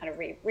 to kind of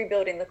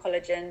rebuilding the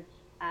collagen.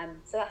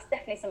 So that's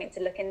definitely something to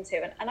look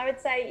into. And I would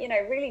say,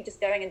 really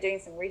just going and doing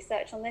some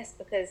research on this,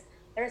 because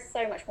there is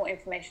so much more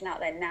information out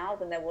there now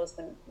than there was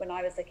when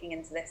I was looking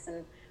into this.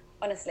 And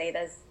honestly,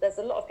 there's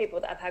a lot of people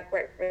that have had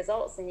great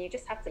results, and you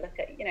just have to look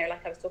at,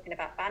 like I was talking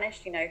about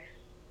Banished,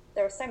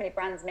 there are so many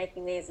brands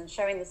making these and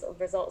showing the sort of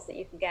results that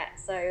you can get.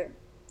 So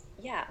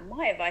yeah,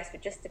 my advice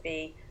would just to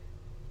be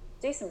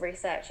do some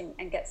research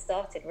and get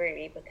started,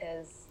 really,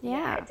 because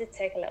it did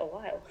take a little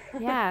while.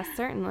 Yeah,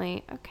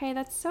 certainly. Okay,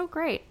 that's so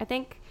great. I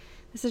think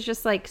this is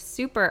just like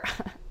super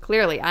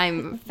clearly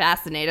I'm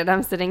fascinated.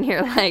 I'm sitting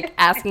here like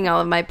asking all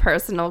of my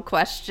personal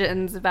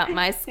questions about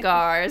my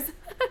scars.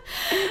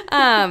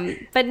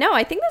 But no,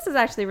 I think this is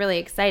actually really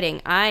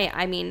exciting.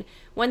 I mean,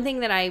 one thing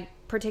that I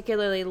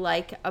particularly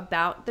like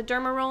about the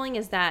derma rolling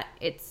is that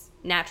it's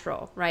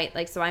natural, right?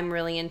 Like, so I'm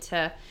really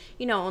into,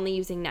 only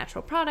using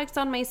natural products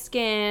on my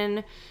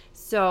skin.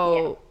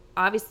 So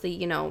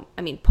obviously,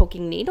 I mean,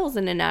 poking needles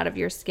in and out of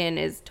your skin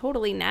is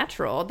totally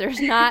natural. There's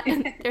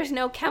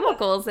no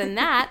chemicals in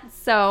that.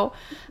 So,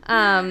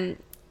 I'm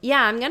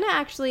going to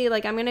actually,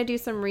 I'm going to do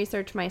some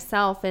research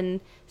myself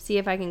and see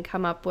if I can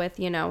come up with,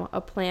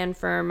 a plan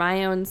for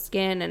my own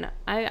skin. And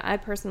I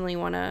personally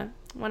want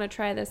to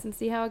try this and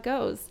see how it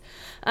goes.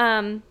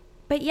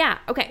 But yeah,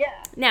 okay.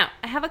 Yeah. Now,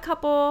 I have a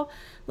couple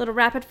little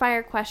rapid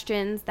fire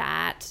questions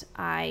that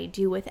I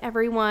do with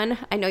everyone.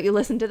 I know you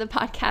listen to the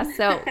podcast,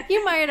 so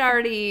you might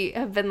already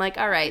have been like,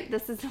 all right,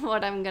 this is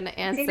what I'm going to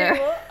answer. You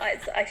know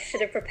what? I should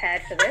have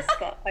prepared for this,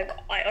 but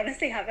I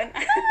honestly haven't.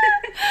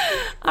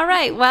 All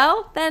right.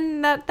 Well,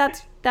 then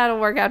that'll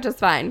work out just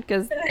fine,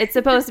 because it's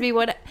supposed to be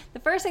the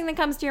first thing that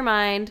comes to your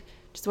mind,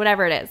 just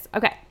whatever it is.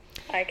 Okay.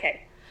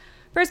 Okay.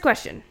 First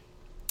question.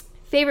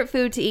 Favorite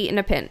food to eat in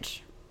a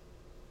pinch?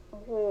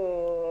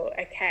 Ooh,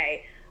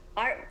 okay.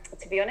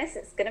 To be honest,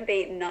 it's going to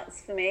be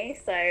nuts for me.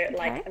 So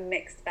like a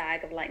mixed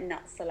bag of like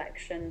nut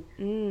selection.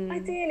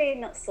 Ideally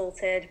not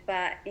salted,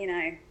 but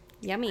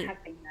yummy.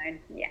 Have been known.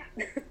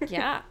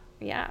 Yeah.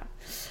 Yeah.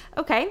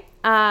 Okay.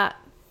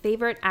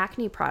 Favorite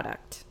acne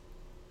product?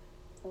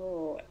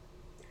 Oh,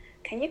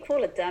 can you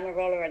call a derma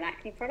roller an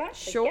acne product?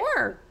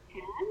 Sure.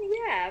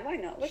 Yeah, why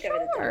not? We'll go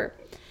with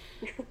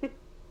the derma.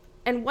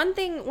 And one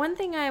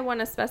thing I want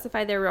to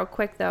specify there real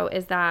quick though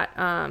is that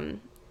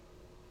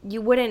you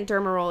wouldn't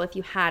derma roll if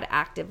you had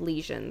active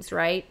lesions,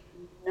 right?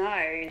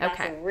 No, that's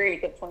a really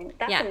good point.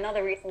 That's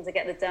another reason to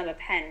get the derma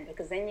pen,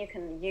 because then you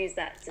can use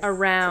that to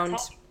around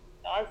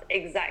touch.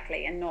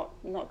 Exactly, and not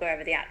go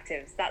over the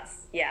actives.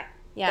 That's Yeah,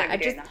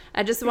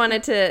 I just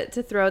wanted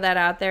to throw that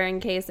out there in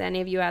case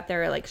any of you out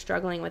there are like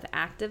struggling with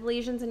active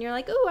lesions and you're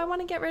like, "Ooh, I want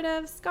to get rid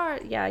of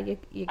scars." Yeah,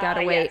 you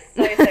gotta wait.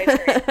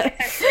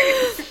 Yes. So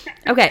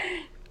true. Okay.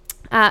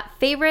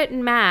 Favorite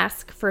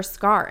mask for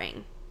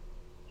scarring?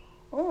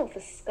 Oh, for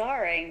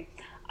scarring,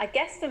 I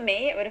guess for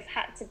me it would have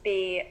had to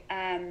be.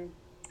 I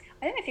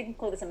don't know if you can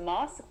call this a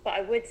mask, but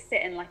I would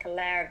sit in like a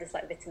layer of this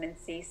like vitamin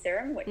C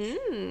serum, which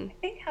I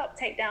think helped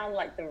take down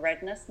like the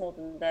redness more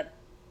than the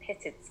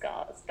pitted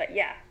scars. But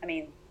yeah, I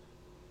mean,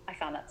 I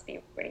found that to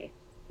be really,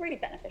 really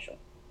beneficial.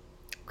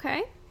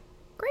 Okay,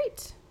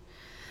 great.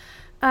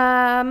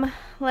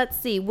 Let's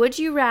see. Would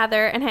you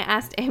rather, and I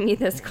asked Amy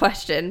this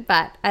question,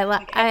 but I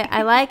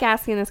like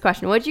asking this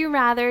question. Would you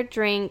rather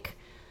drink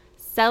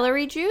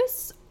celery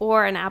juice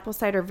or an apple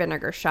cider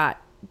vinegar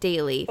shot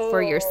daily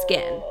for your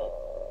skin?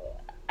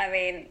 I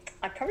mean,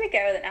 I'd probably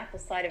go with an apple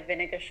cider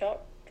vinegar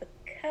shot,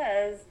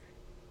 because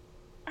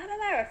I don't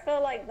know, I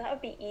feel like that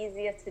would be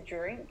easier to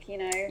drink,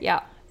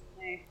 Yeah.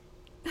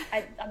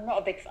 I'm not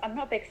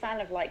a big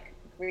fan of like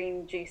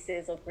green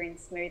juices or green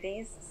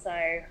smoothies,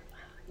 so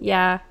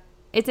yeah.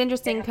 It's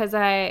interesting because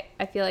I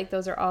feel like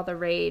those are all the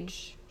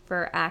rage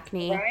for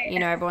acne. Right?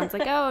 Everyone's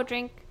like, oh,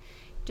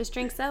 just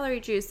drink celery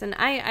juice. And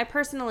I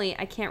personally,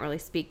 I can't really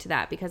speak to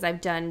that because I've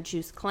done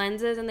juice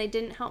cleanses and they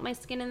didn't help my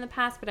skin in the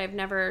past, but I've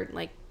never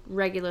like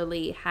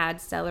regularly had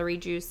celery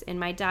juice in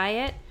my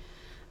diet.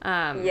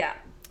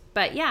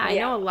 But yeah, I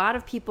know a lot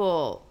of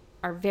people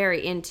are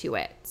very into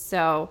it.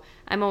 So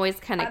I'm always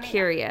kind of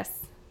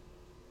curious.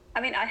 I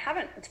mean, I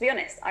haven't, to be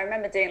honest, I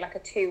remember doing like a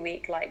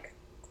 2-week like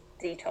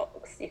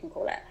detox, you can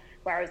call it,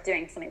 where I was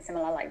doing something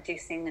similar, like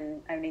juicing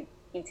and only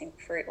eating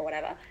fruit or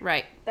whatever.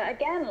 Right. But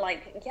again,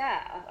 like,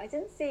 I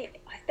don't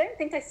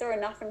think I saw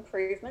enough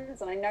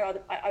improvements, and I know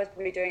I was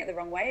probably doing it the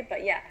wrong way,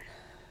 but yeah,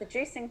 the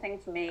juicing thing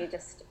for me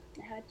just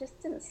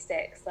didn't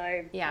stick.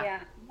 So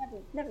yeah,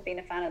 never been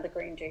a fan of the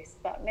green juice,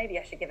 but maybe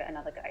I should give it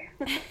another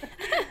go.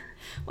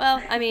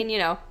 Well, I mean,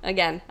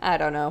 again, I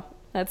don't know.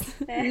 That's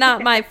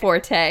not my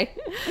forte.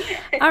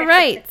 All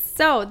right.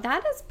 So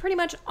that is pretty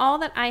much all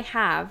that I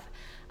have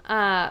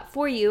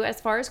for you as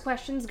far as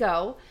questions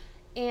go.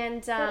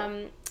 And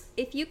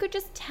if you could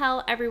just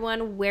tell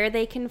everyone where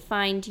they can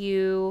find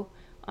you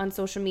on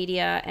social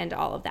media and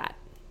all of that.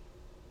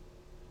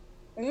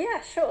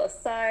 Yeah, sure.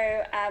 So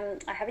I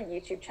have a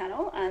YouTube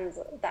channel, and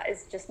that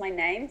is just my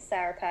name,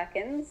 Sarah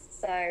Perkins.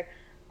 So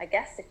I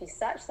guess if you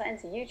search that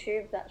into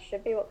YouTube, that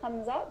should be what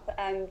comes up.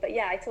 But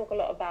yeah, I talk a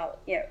lot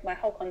about, my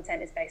whole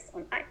content is based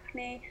on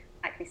acne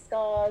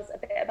scars, a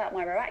bit about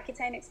my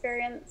Roaccutane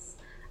experience.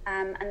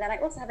 And then I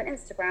also have an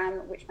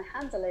Instagram, which my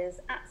handle is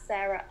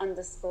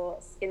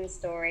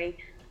 @Sarah_skin_story.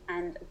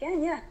 And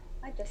again,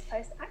 I just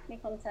post acne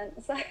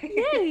content. So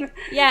Yay.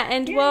 Yeah,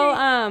 and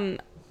we'll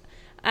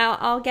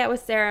I'll get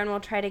with Sarah and we'll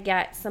try to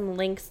get some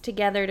links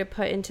together to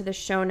put into the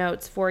show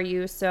notes for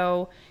you.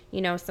 So,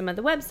 some of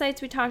the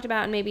websites we talked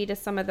about and maybe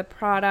just some of the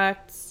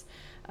products,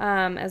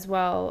 as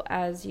well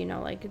as,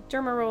 like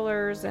derma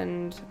rollers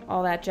and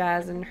all that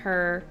jazz, and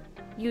her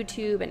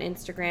YouTube and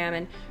Instagram.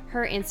 And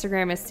her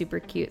Instagram is super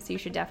cute, so you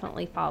should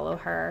definitely follow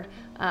her.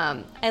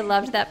 I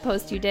loved that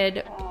post you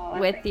did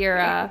with your,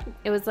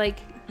 it was like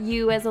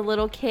you as a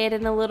little kid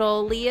in a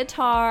little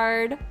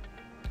leotard,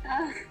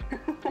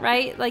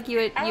 right? Like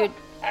you had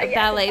a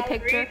ballet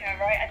picture.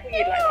 Right? I think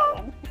you'd like that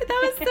one. That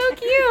was so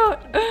cute.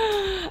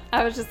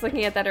 I was just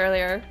looking at that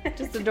earlier.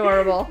 Just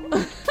adorable.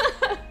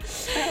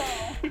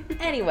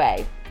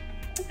 Anyway,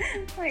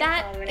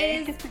 that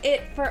is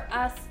it for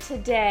us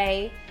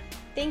today.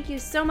 Thank you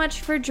so much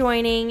for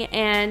joining,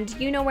 and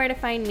you know where to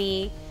find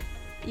me.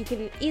 You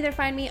can either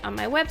find me on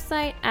my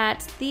website at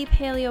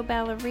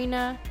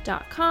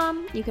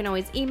thepaleoballerina.com. You can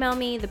always email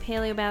me,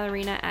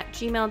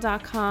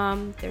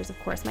 thepaleoballerina@gmail.com. There's, of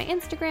course, my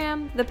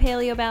Instagram, The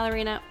Paleo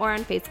Ballerina, or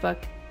on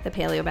Facebook, The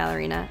Paleo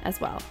Ballerina as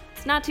well.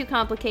 It's not too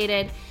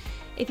complicated.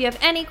 If you have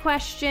any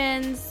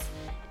questions,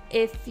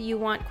 if you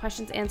want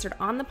questions answered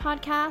on the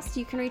podcast,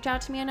 you can reach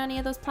out to me on any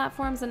of those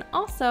platforms. And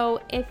also,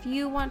 if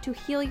you want to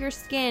heal your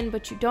skin,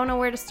 but you don't know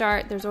where to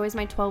start, there's always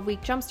my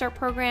 12-week Jumpstart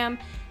program.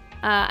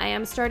 I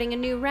am starting a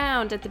new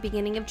round at the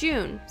beginning of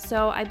June.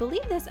 So I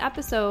believe this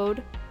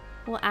episode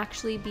will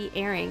actually be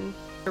airing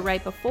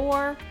right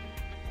before.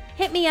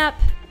 Hit me up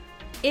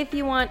if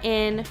you want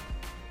in,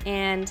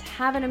 and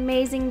have an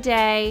amazing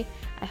day.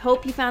 I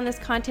hope you found this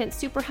content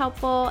super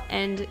helpful,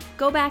 and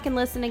go back and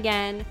listen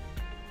again.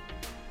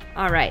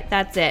 All right,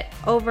 that's it.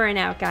 Over and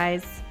out,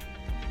 guys.